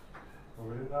Vrindavan,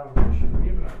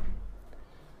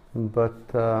 but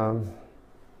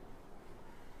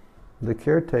the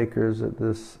caretakers at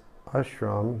this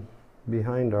ashram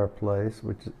behind our place,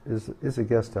 which is a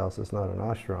guest house, it's not an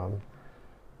ashram,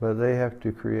 but they have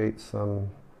to create some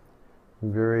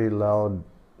very loud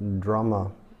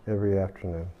drama every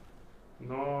afternoon.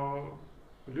 Но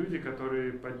люди,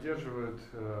 которые поддерживают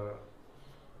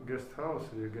гестхаус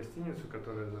или гостиницу,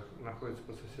 которая находится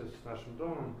по соседству с нашим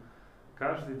домом,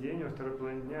 каждый день во второй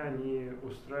половине дня они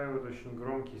устраивают очень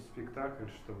громкий спектакль,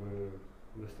 чтобы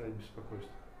доставить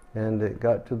беспокойство. And it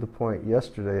got to the point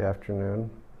yesterday afternoon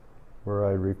where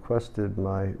I requested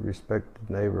my respected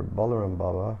neighbor Balaram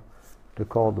Baba to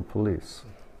call the police.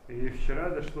 И вчера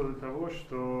дошло до того,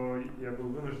 что я был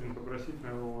вынужден попросить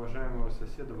моего уважаемого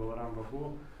соседа Баларам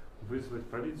Бабу вызвать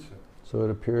полицию. So it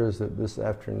appears that this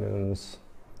afternoon's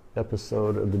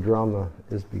episode of the drama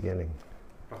is beginning.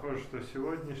 Похоже, что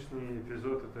сегодняшний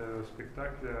эпизод этого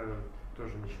спектакля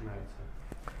тоже начинается.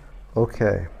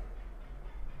 Okay.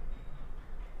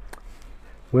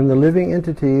 When the living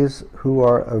entities who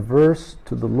are averse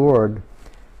to the Lord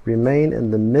remain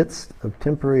in the midst of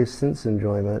temporary sense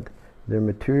enjoyment, their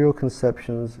material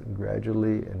conceptions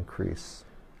gradually increase.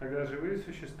 Когда живые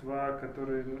существа,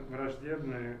 которые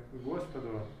враждебны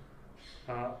Господу,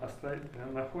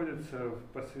 находятся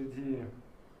посреди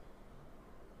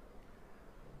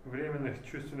временных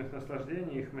чувственных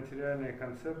наслаждений, их материальные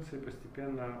концепции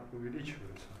постепенно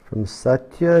увеличиваются. From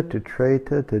Satya to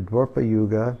Treta to Dwapara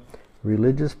Yuga,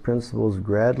 religious principles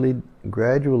gradually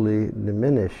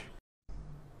diminish.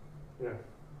 Yeah.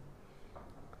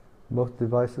 Both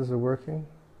devices are working?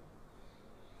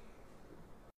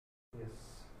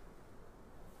 Yes.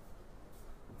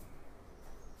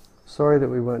 Sorry that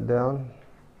we went down.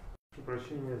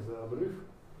 Прощение за обрыв.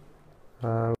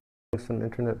 Some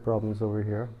internet problems over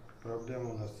here. Проблема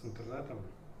у нас с интернетом.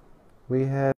 We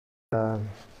had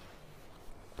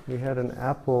an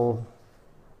Apple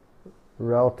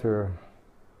router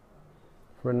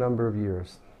for a number of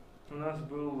years. У нас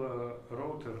был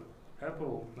роутер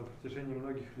Apple на протяжении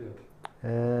многих лет.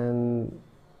 And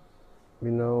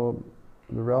you know,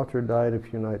 the router died a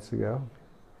few nights ago.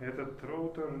 Этот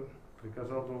роутер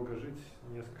приказал долго жить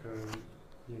несколько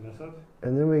дней назад.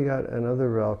 And then we got another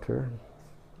router.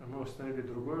 Мы установили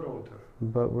другой роутер.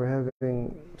 But we're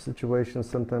having situations,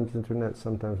 sometimes internet,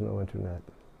 sometimes no internet.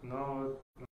 Но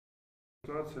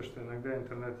ситуация, что иногда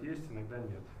интернет есть, иногда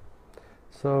нет.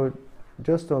 So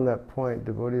just on that point,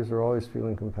 devotees are always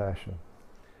feeling compassion.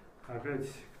 Опять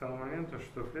к тому моменту,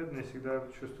 что преданные всегда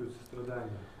чувствуют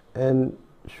сострадание. And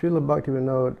Srila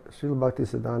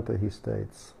Bhaktisiddhanta, he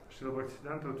states, Шрила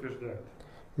Бхактисиддханта утверждает,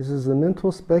 he says the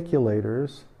mental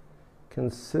speculators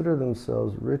consider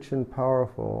themselves rich and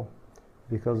powerful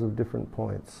because of different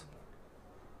points.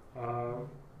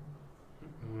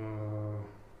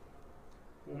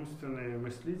 Умственные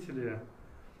мыслители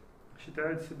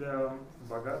считают себя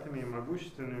богатыми и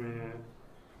могущественными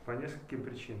по нескольким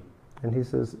причинам. And he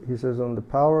says on the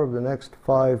power of the next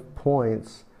 5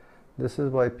 points, this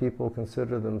is why people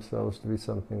consider themselves to be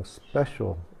something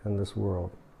special in this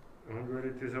world. Он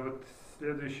говорит, из-за вот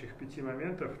следующих 5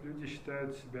 моментов люди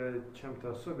считают себя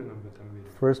чем-то особенным в этом мире.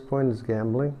 First point is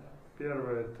gambling.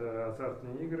 Первое – это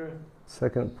азартные игры.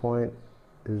 Second point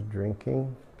is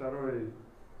drinking. Второй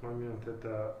момент –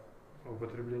 это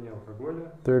употребление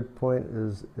алкоголя. Third point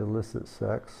is illicit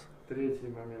sex. Третий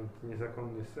момент –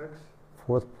 незаконный секс.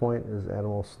 Fourth point is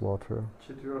animal slaughter.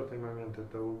 Четвертый момент –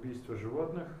 это убийство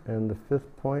животных. And the fifth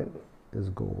point is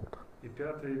gold. И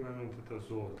пятый момент – это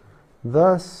золото.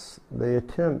 Thus, they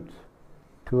attempt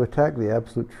to attack the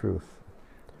absolute truth,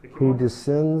 who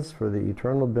descends for the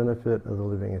eternal benefit of the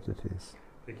living entities.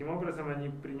 Таким образом, они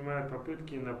принимают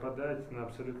попытки нападать на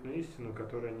абсолютную истину,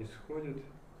 которая не сходит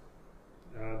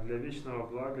для вечного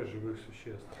блага живых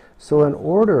существ. So in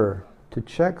order to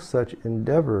check such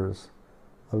endeavors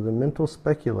of the mental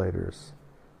speculators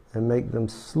and make them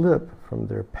slip from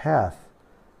their path,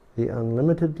 the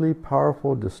unlimitedly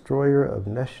powerful destroyer of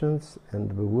nescience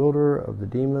and bewilderer of the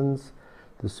demons,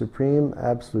 the Supreme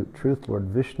Absolute Truth, Lord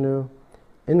Vishnu,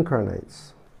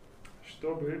 incarnates.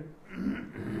 Чтобы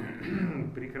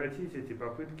прекратить эти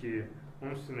попытки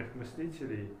умственных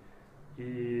мыслителей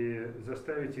и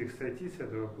заставить их сойти с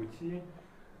этого пути,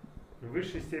 в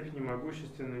высшей степени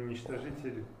могущественный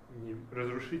уничтожитель,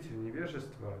 разрушитель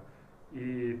невежества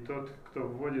и тот, кто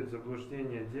вводит в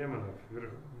заблуждение демонов,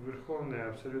 верховная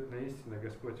абсолютная истина,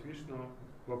 Господь Вишну,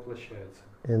 воплощается.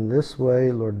 In this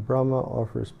way, Lord Brahma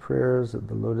offers prayers at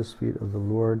the lotus feet of the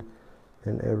Lord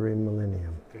in every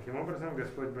millennium. Таким образом,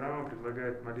 Господь Брахма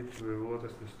предлагает молитвы в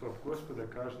лотосный стоп Господа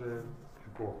каждую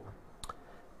эпоху.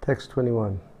 Text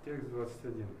 21. Текст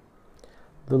 21.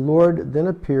 The Lord then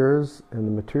appears in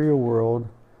the material world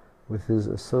with his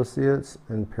associates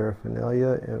and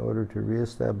paraphernalia in order to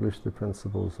re-establish the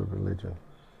principles of religion.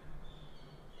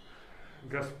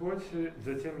 Господь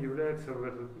затем является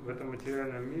в этом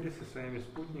материальном мире со своими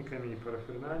спутниками и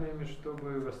параферналиями,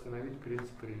 чтобы восстановить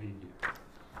принцип религии.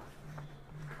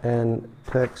 And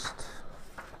text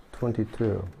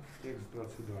 22. Текст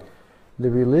 22. The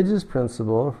religious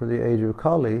principle for the age of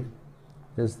Kali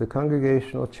is the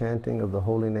congregational chanting of the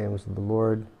holy names of the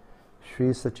Lord.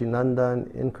 Sri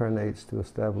Sachinandan incarnates to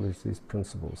establish these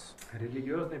principles.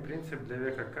 Религиозный принцип для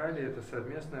века Кали – это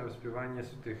совместное воспевание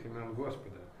святых имен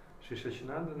Господа. Шри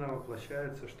Сачинандана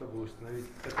воплощается, чтобы установить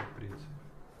этот принцип.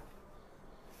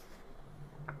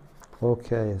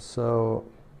 Okay, so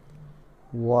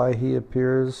why he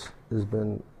appears has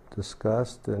been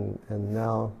discussed, and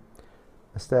now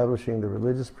establishing the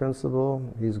religious principle,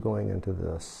 he's going into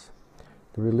this.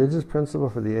 The religious principle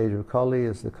for the age of Kali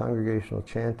is the congregational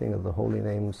chanting of the holy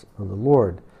names of the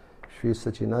Lord. Sri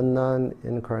Sachinandan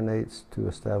incarnates to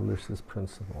establish this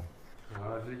principle.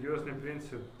 Религиозный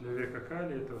принцип для века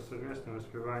Кали – это совместное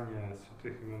воспевание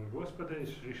святых имен Господа, и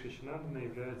Шри Сачинандана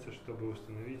является, чтобы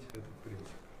установить этот принцип.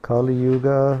 Kali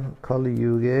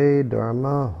Yuge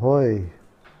Dharma Hoy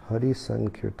Hari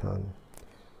Sankirtan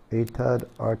Etad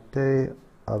Arte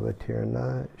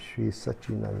Avatirna Sri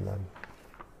Sachinandan.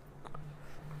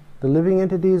 The living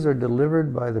entities are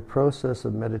delivered by the process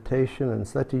of meditation in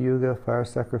Satya Yuga, fire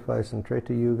sacrifice in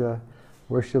Treta Yuga,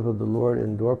 worship of the Lord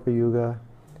in Dwapara Yuga,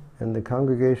 and the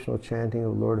congregational chanting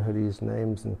of Lord Hari's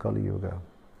names in Kali Yuga.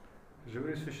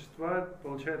 Живые существа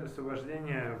получают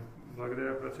освобождение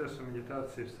благодаря процессу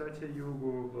медитации в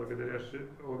Сатья-югу, благодаря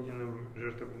огненным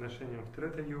жертвоприношениям в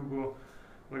Трета-югу,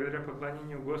 благодаря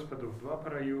поклонению Господу в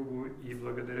Двапара-югу и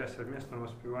благодаря совместному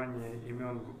воспеванию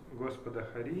имен Господа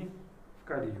Хари в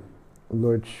Кали-югу.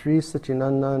 Lord Sri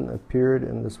Sachinandan appeared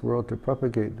in this world to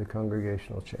propagate the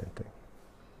congregational chanting.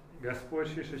 Господь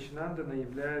Шри Сачинандана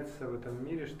является в этом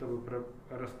мире, чтобы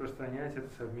распространять это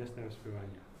совместное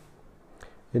воспевание.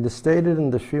 It is stated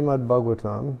in the Srimad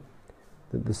Bhagavatam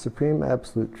that the Supreme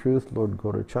Absolute Truth, Lord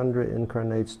Gaura-chandra,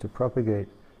 incarnates to propagate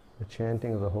the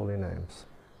chanting of the holy names.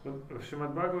 В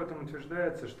Шримад Бхагаватам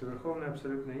утверждается, что Верховная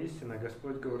Абсолютная Истина,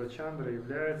 Господь Гаура-чандра,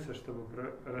 является, чтобы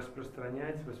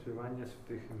распространять воспевание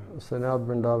святых имен. So now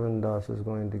Vrindavan Das is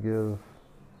going to give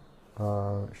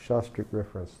shastric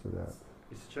reference to that.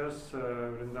 И сейчас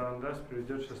Вриндаван Дас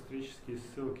приведет шастрические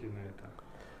ссылки на это.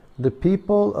 The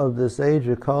people of this age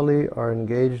of Kali are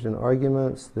engaged in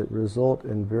arguments that result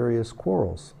in various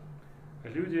quarrels.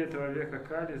 Люди этого века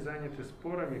Кали заняты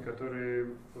спорами,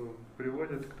 которые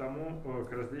приводят к тому,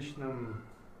 к различным,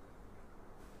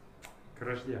 к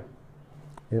вражде.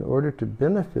 In order to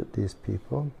benefit these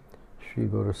people, Sri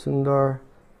Gaurasundar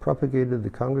propagated the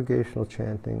congregational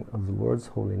chanting of the Lord's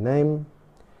holy name,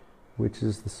 which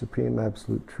is the supreme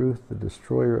absolute truth, the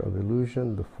destroyer of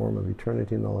illusion, the form of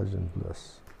eternity, knowledge, and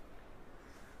bliss.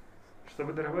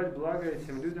 Чтобы даровать благо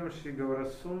этим людям, Шри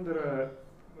Гаурасундара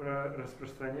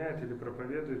распространяет или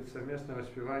проповедует совместное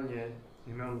воспевание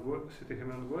святых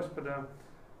имен Господа,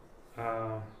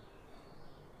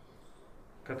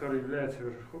 который является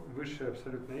высшей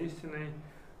абсолютной истиной,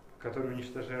 который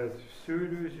уничтожает всю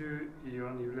иллюзию, и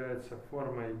он является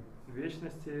формой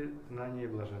вечности, знания и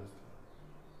блаженства.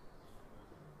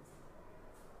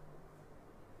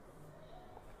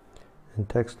 In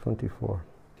text 24.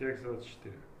 Текст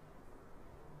 24.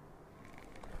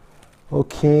 O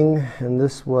King, in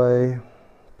this way,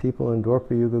 people in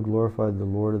Dwapara Yuga glorified the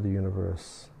Lord of the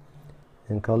universe.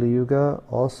 In Kali Yuga,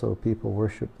 also people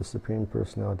worship the Supreme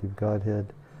Personality of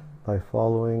Godhead by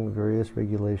following various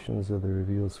regulations of the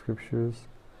revealed scriptures.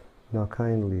 Now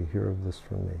kindly hear of this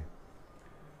from me.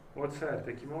 О царь,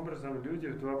 таким образом люди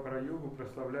в Двапара-югу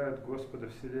прославляют Господа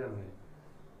Вселенной.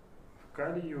 В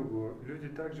Кали-югу люди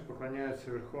также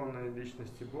поклоняются Верховной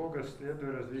Личности Бога,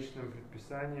 следуя различным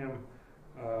предписаниям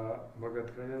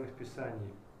богооткровенных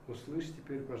писаний. Услышь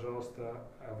теперь, пожалуйста,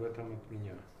 об этом от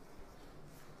меня.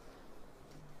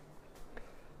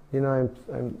 You know,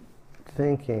 I'm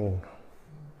thinking,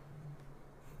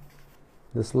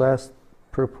 this last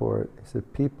purport, he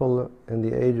said, people in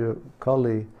the age of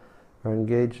Kali are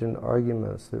engaged in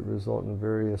arguments that result in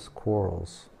various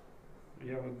quarrels.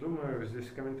 Я вот думаю, здесь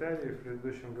в комментарии в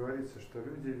предыдущем говорится, что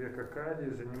люди века Кали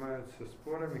занимаются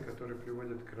спорами, которые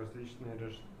приводят к различной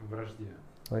вражде.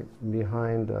 Like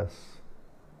behind us,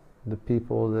 the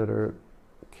people that are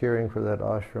caring for that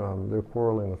ashram, they're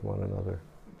quarreling with one another.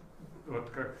 Вот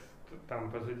как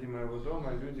там позади моего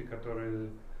дома люди, которые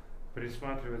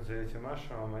присматривают за этим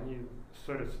ашрамом, они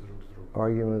ссорятся друг с другом.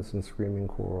 Arguments and screaming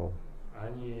quarrel.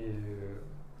 Они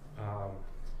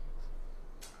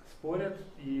спорят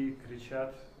и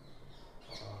кричат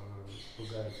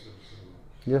пугаются друг друга.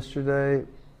 Yesterday,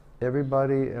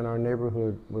 everybody in our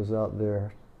neighborhood was out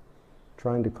there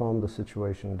trying to calm the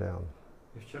situation down.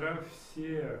 И вчера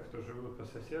все, кто живут по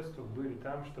соседству, были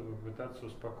там, чтобы пытаться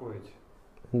успокоить.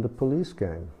 And the police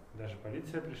came, Даже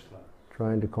полиция пришла,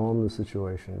 trying to calm the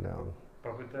situation down.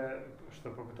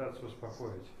 чтобы попытаться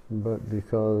успокоить. But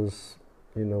because,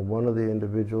 one of the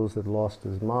individuals had lost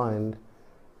his mind,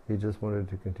 he just wanted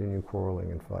to continue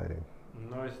quarreling and fighting.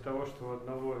 Но из-за того, что у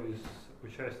одного из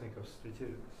участников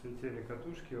слетели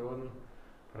катушки, он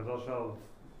продолжал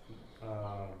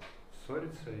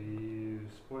ссориться и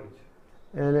спорить.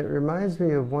 And it reminds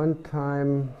me of one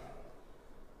time,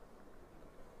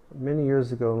 many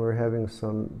years ago, when we were having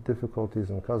some difficulties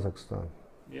in Kazakhstan.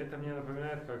 И это мне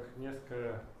напоминает, как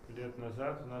несколько лет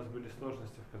назад у нас были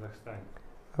сложности в Казахстане.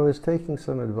 I was taking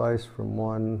some advice from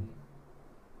one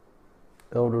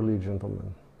elderly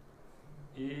gentleman.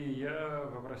 И я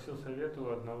попросил совета у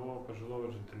одного пожилого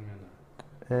джентльмена.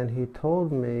 And he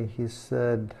told me, he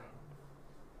said,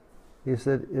 if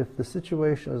the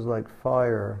situation is like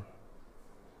fire,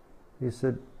 he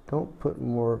said, don't put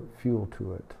more fuel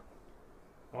to it.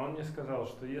 Он мне сказал,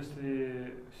 что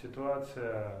если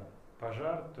ситуация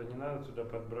пожар, то не надо туда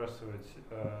подбрасывать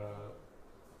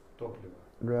топливо.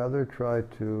 Rather try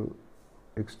to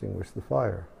extinguish the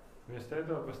fire. Вместо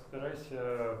этого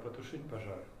постарайся потушить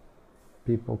пожар.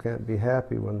 People can't be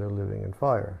happy when they're living in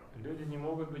fire. Люди не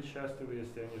могут быть счастливы,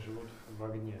 если они живут в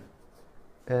огне.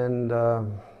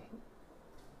 And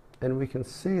we can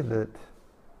see that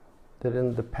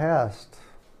in the past,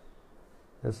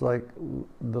 it's like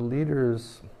the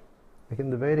leaders, like in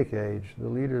the Vedic age, the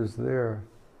leaders there,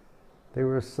 they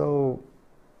were so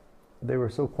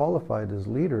qualified as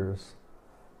leaders,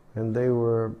 and they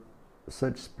were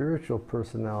such spiritual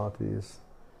personalities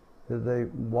that they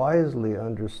wisely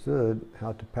understood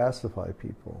how to pacify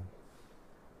people.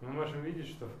 Мы можем видеть,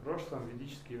 что в прошлом, в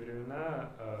ведические времена,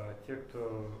 те,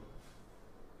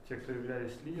 кто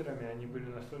являлись лидерами, они были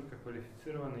настолько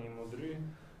квалифицированы и мудры,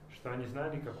 что они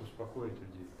знали, как успокоить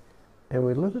людей. And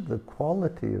we look at the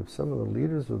quality of some of the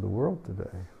leaders of the world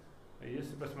today.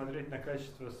 Если посмотреть на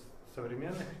качество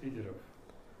современных лидеров,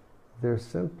 they're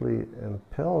simply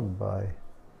impelled by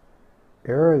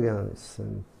arrogance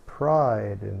and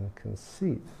pride and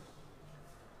conceit.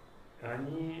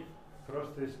 Они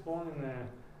просто исполнены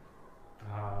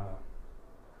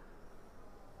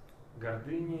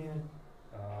гордыни,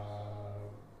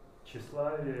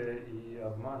 тщеславия и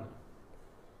обмана.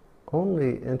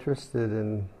 Only interested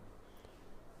in,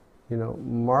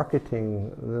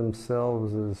 marketing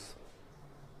themselves as,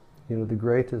 the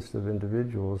greatest of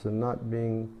individuals, and not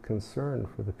being concerned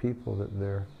for the people that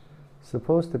they're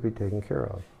supposed to be taking care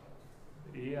of.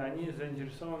 И они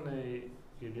заинтересованы,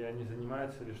 или они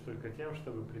занимаются лишь только тем,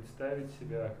 чтобы представить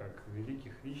себя как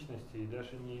великих личностей, и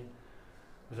даже не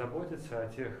заботятся о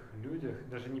тех людях,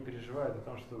 даже не переживают о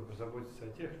том, чтобы позаботиться о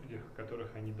тех людях, о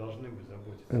которых они должны бы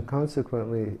заботиться. And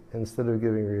consequently, instead of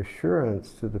giving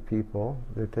reassurance to the people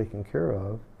they're taking care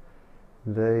of,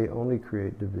 they only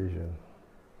create division.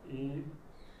 И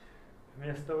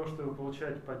вместо того, чтобы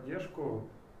получать поддержку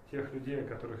тех людей, о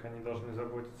которых они должны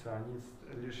заботиться, они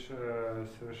лишь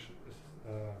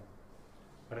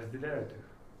разделяют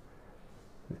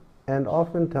их. And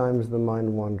oftentimes the mind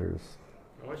wanders.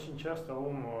 Очень часто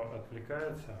ум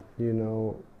отвлекается.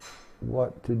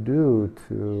 What to do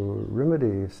to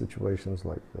remedy situations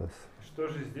like this. Что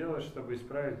же сделать, чтобы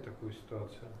исправить такую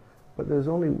ситуацию? But there's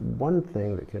only one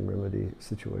thing that can remedy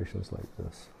situations like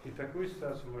this. И такую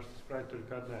ситуацию может исправить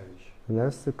только одна вещь. And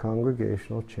that's the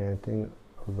congregational chanting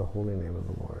of the holy name of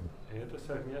the Lord. И это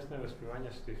совместное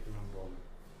воспевание святых имен Бога.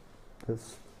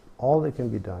 That's all that can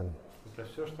be done. Это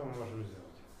все, что мы можем сделать.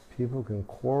 People can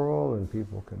quarrel, and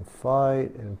people can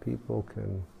fight, and people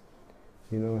can,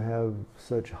 have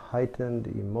such heightened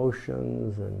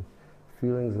emotions and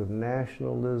feelings of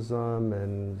nationalism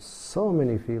and so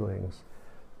many feelings.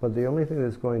 But the only thing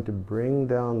that's going to bring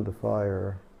down the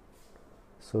fire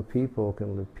so people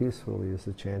can live peacefully is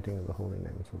the chanting of the holy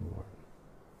names of the Lord.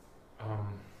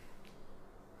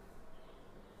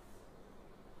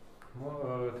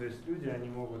 То есть люди, они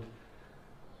могут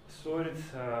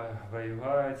ссориться,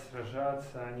 воевать,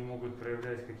 сражаться, они могут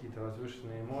проявлять какие-то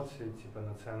возвышенные эмоции, типа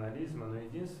национализма, но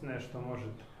единственное, что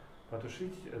может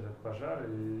потушить этот пожар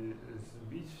и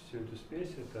сбить всю эту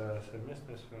спесь, это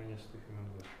совместное воспевание святых имен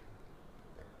Господа.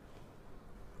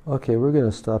 Okay, we're going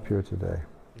to stop here today.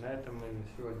 На этом мы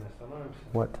сегодня остановимся.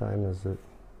 What time is it?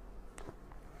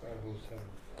 5:07.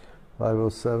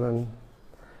 5:07.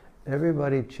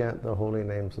 Everybody chant the holy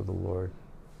names of the Lord.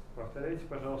 Повторяйте,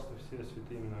 пожалуйста, все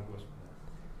святые имена Господа.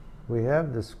 We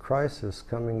have this crisis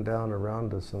coming down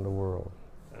around us in the world.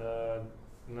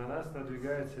 На нас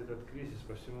надвигается этот кризис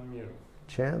по всему миру.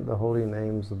 Chant the holy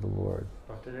names of the Lord.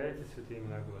 Повторяйте святые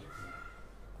имена Господа.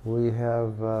 We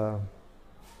have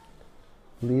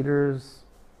leaders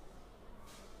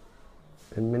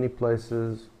in many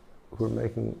places who are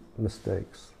making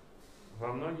mistakes.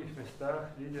 Во многих местах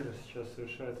лидеры сейчас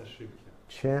совершают ошибки.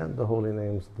 Chant the holy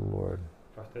names of the Lord.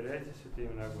 Повторяйте святые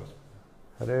имена Господа.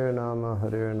 Hare Nama,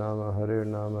 Hare Nama, Hare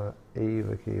Nama,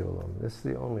 Eva Kevalam. This is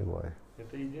the only way.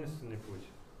 Это единственный путь.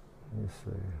 You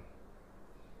see.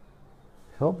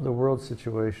 Help the world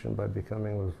situation by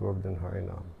becoming absorbed in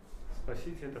Harinam.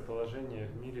 Спасите это положение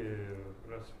в мире,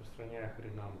 распространяя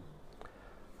Харинам.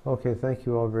 Okay, thank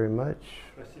you all very much.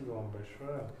 Спасибо вам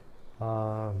большое.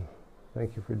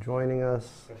 Thank you for joining us.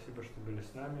 Спасибо, что были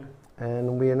с нами.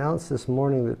 And we announced this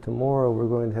morning that tomorrow we're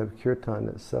going to have kirtan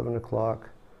at 7 o'clock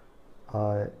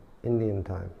Indian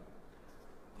time.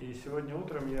 И сегодня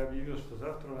утром я объявил, что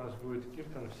завтра у нас будет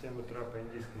киртан в 7 утра по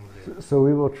индийскому времени. So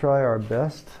we will try our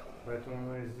best. Поэтому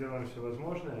мы сделаем все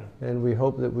возможное. And we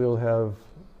hope that we'll have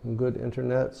good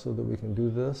internet so that we can do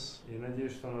this. И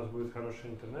надеюсь, что у нас будет хороший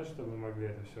интернет, чтобы мы могли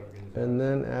это все организовать. And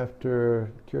then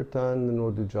after kirtan, then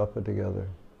we'll do japa together.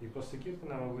 И после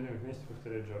киртана мы будем вместе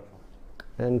повторять джапу.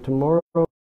 And tomorrow,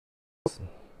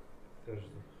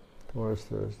 Thursday. tomorrow's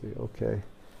Thursday, okay.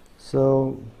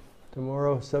 So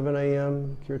tomorrow 7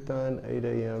 a.m. kirtan, 8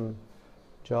 a.m.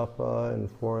 japa, and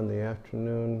 4 in the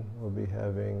afternoon we'll be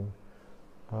having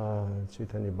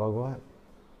Chaitanya-bhagavata.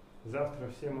 Завтра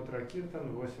в 7 утра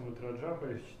киртан, в 8 утра джапа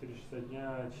и в 4 часа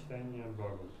дня читание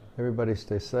Бхагавата. Everybody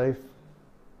stay safe.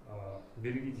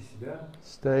 Берегите себя.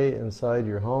 Stay inside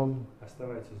your home.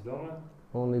 Оставайтесь дома.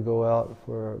 Only go out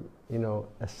for,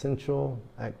 essential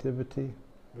activity.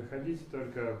 Выходите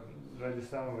только ради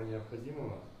самого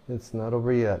необходимого. It's not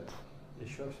over yet.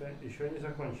 Еще не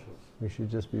закончилось. We should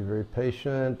just be very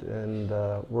patient and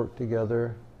work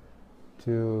together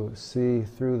to see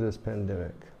through this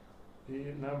pandemic.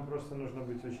 И нам просто нужно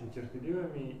быть очень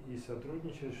терпеливыми и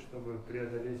сотрудничать, чтобы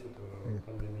преодолеть эту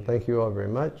пандемию. Thank you all very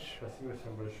much. Спасибо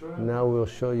всем большое. Now we'll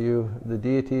show you the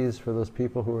deities for those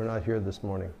people who were not here this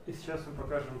morning. И сейчас мы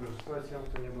покажем божества тем,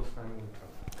 кто не был с нами утром.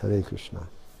 Hare Krishna.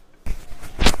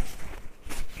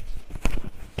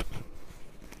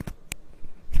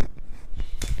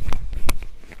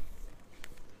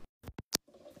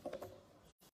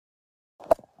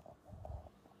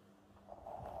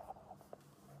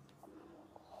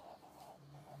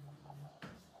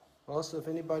 Also, if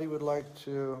anybody would like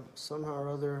to somehow or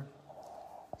other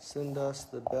send us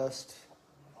the best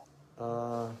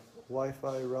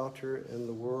Wi-Fi router in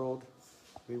the world,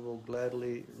 we will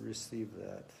gladly receive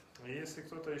that. Если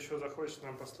кто-то еще захочет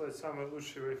нам послать самый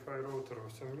лучший Wi-Fi роутер во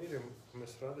всем мире, мы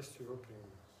с радостью его примем.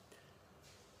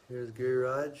 Here's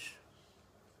Giriraj.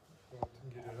 Вот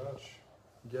Гирирадж.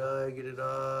 Jai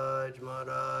Giriraj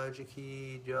Maharaj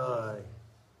Ki Jai.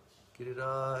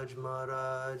 Giriraj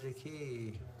Maharaj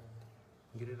Ki.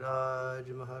 Giriraj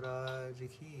Maharaj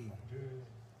Ki.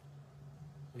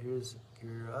 Here's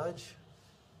Giriraj.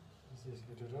 Здесь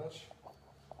Гирирадж.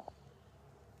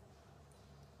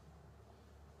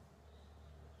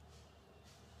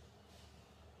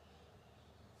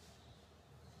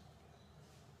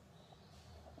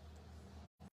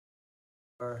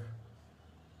 Our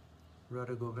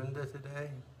Radha Govinda today.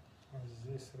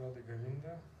 Здесь Рада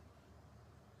Говинда.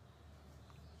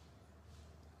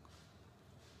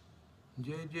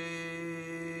 Jai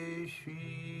Jai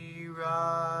Shri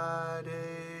Radhe.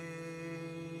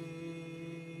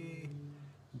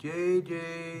 Jai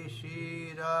Jai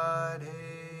Shri Radhe.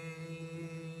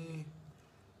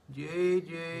 Jai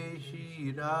Jai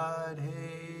Shri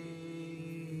Radhe.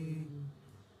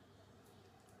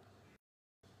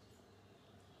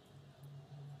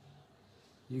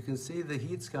 You can see the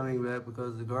heat's coming back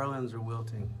because the garlands are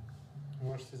wilting.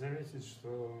 Можете заметить,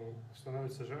 что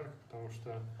становится жарко, потому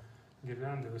что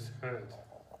гирлянды высыхают.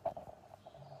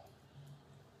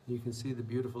 You can see the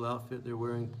beautiful outfit they're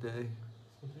wearing today.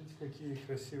 Смотрите, какие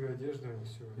красивые одежды у них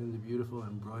сегодня. And the beautiful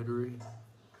embroidery.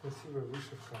 Красивая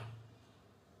вышивка.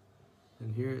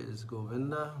 And here is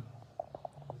Govinda.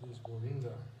 Здесь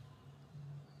Говинда.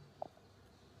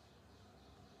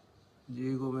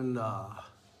 Jai Govinda.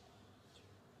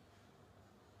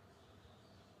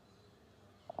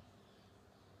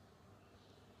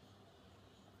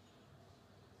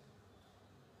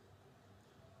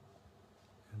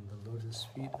 And the lotus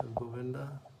feet of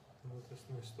Govinda.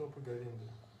 Лотосные стопы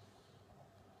Говинды.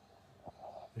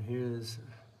 And here is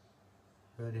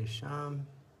Radhe Shyam.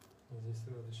 Здесь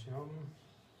Рада Шьям.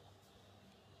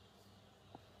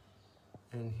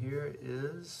 And here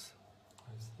is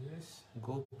здесь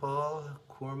Gopal,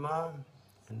 Kurma,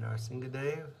 and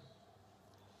Narsingadev.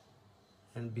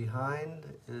 And behind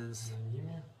is за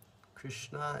ними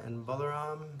Krishna and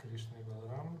Balaram. Кришна и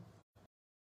Баларам,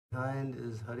 Behind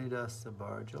is Haridas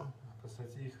Sabarjo. а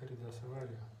позади их Харидаса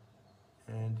Варья.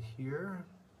 And here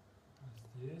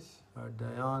А здесь are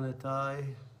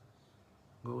Dayanatai,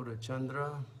 Gaura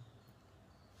Chandra.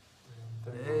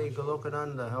 Hey,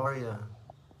 Golokananda, how are you?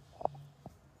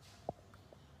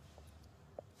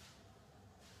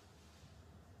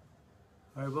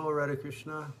 Haribo Radha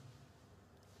Krishna.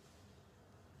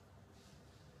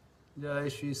 Jai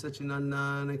Shri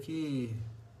Sachinandana Ki.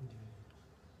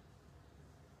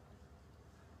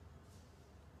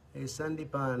 Hey,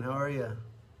 Sandipan, how are you?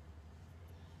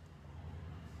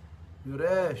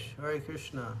 Yuresh, Hare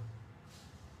Krishna.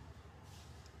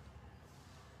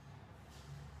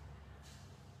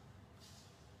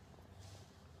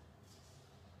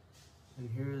 And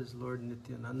here is Lord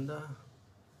Nityananda.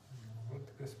 Вот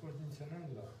Господь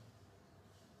Нитянанда.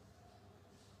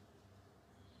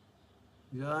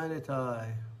 Jai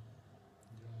Nitai.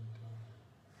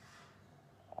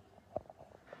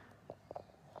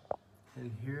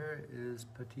 And here is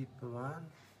Patit Pavan.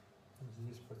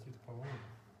 Здесь Патит Паван.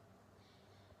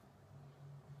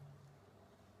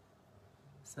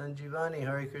 Sanjivani,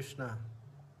 Hare Krishna.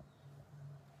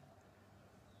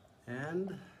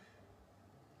 And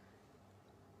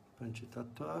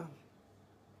Panchatattva.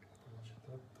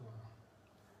 Panchatattva.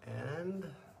 And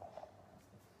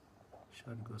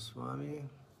Shad Goswami.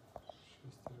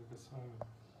 Шестера Госвами.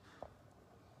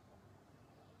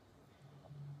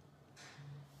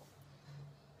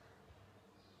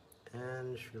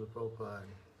 And Srila Prabhupada.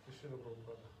 И Шрила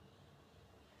Прабхупада.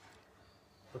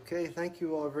 Okay, thank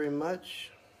you all very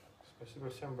much. Спасибо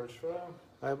всем большое.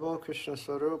 Haribo Krishna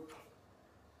Swarup.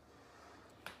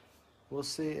 We'll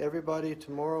see everybody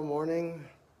tomorrow morning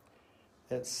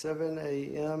at 7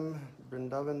 a.m.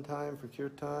 Vrindavan time for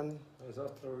kirtan.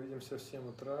 Завтра увидимся в 7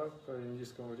 утра по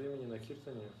индийскому времени на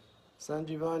Киртане.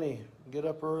 Sanjivani, get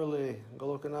up early.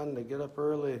 Golokananda, get up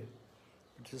early.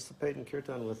 Participate in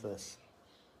kirtan with us.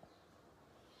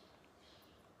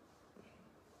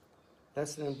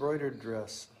 That's an embroidered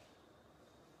dress.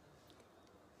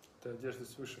 Это одежда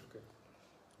с вышивкой.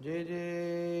 Jai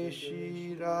Jai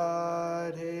Shri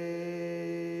Radhe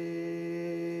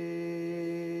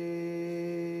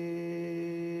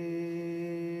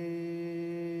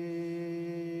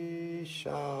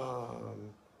Shyam.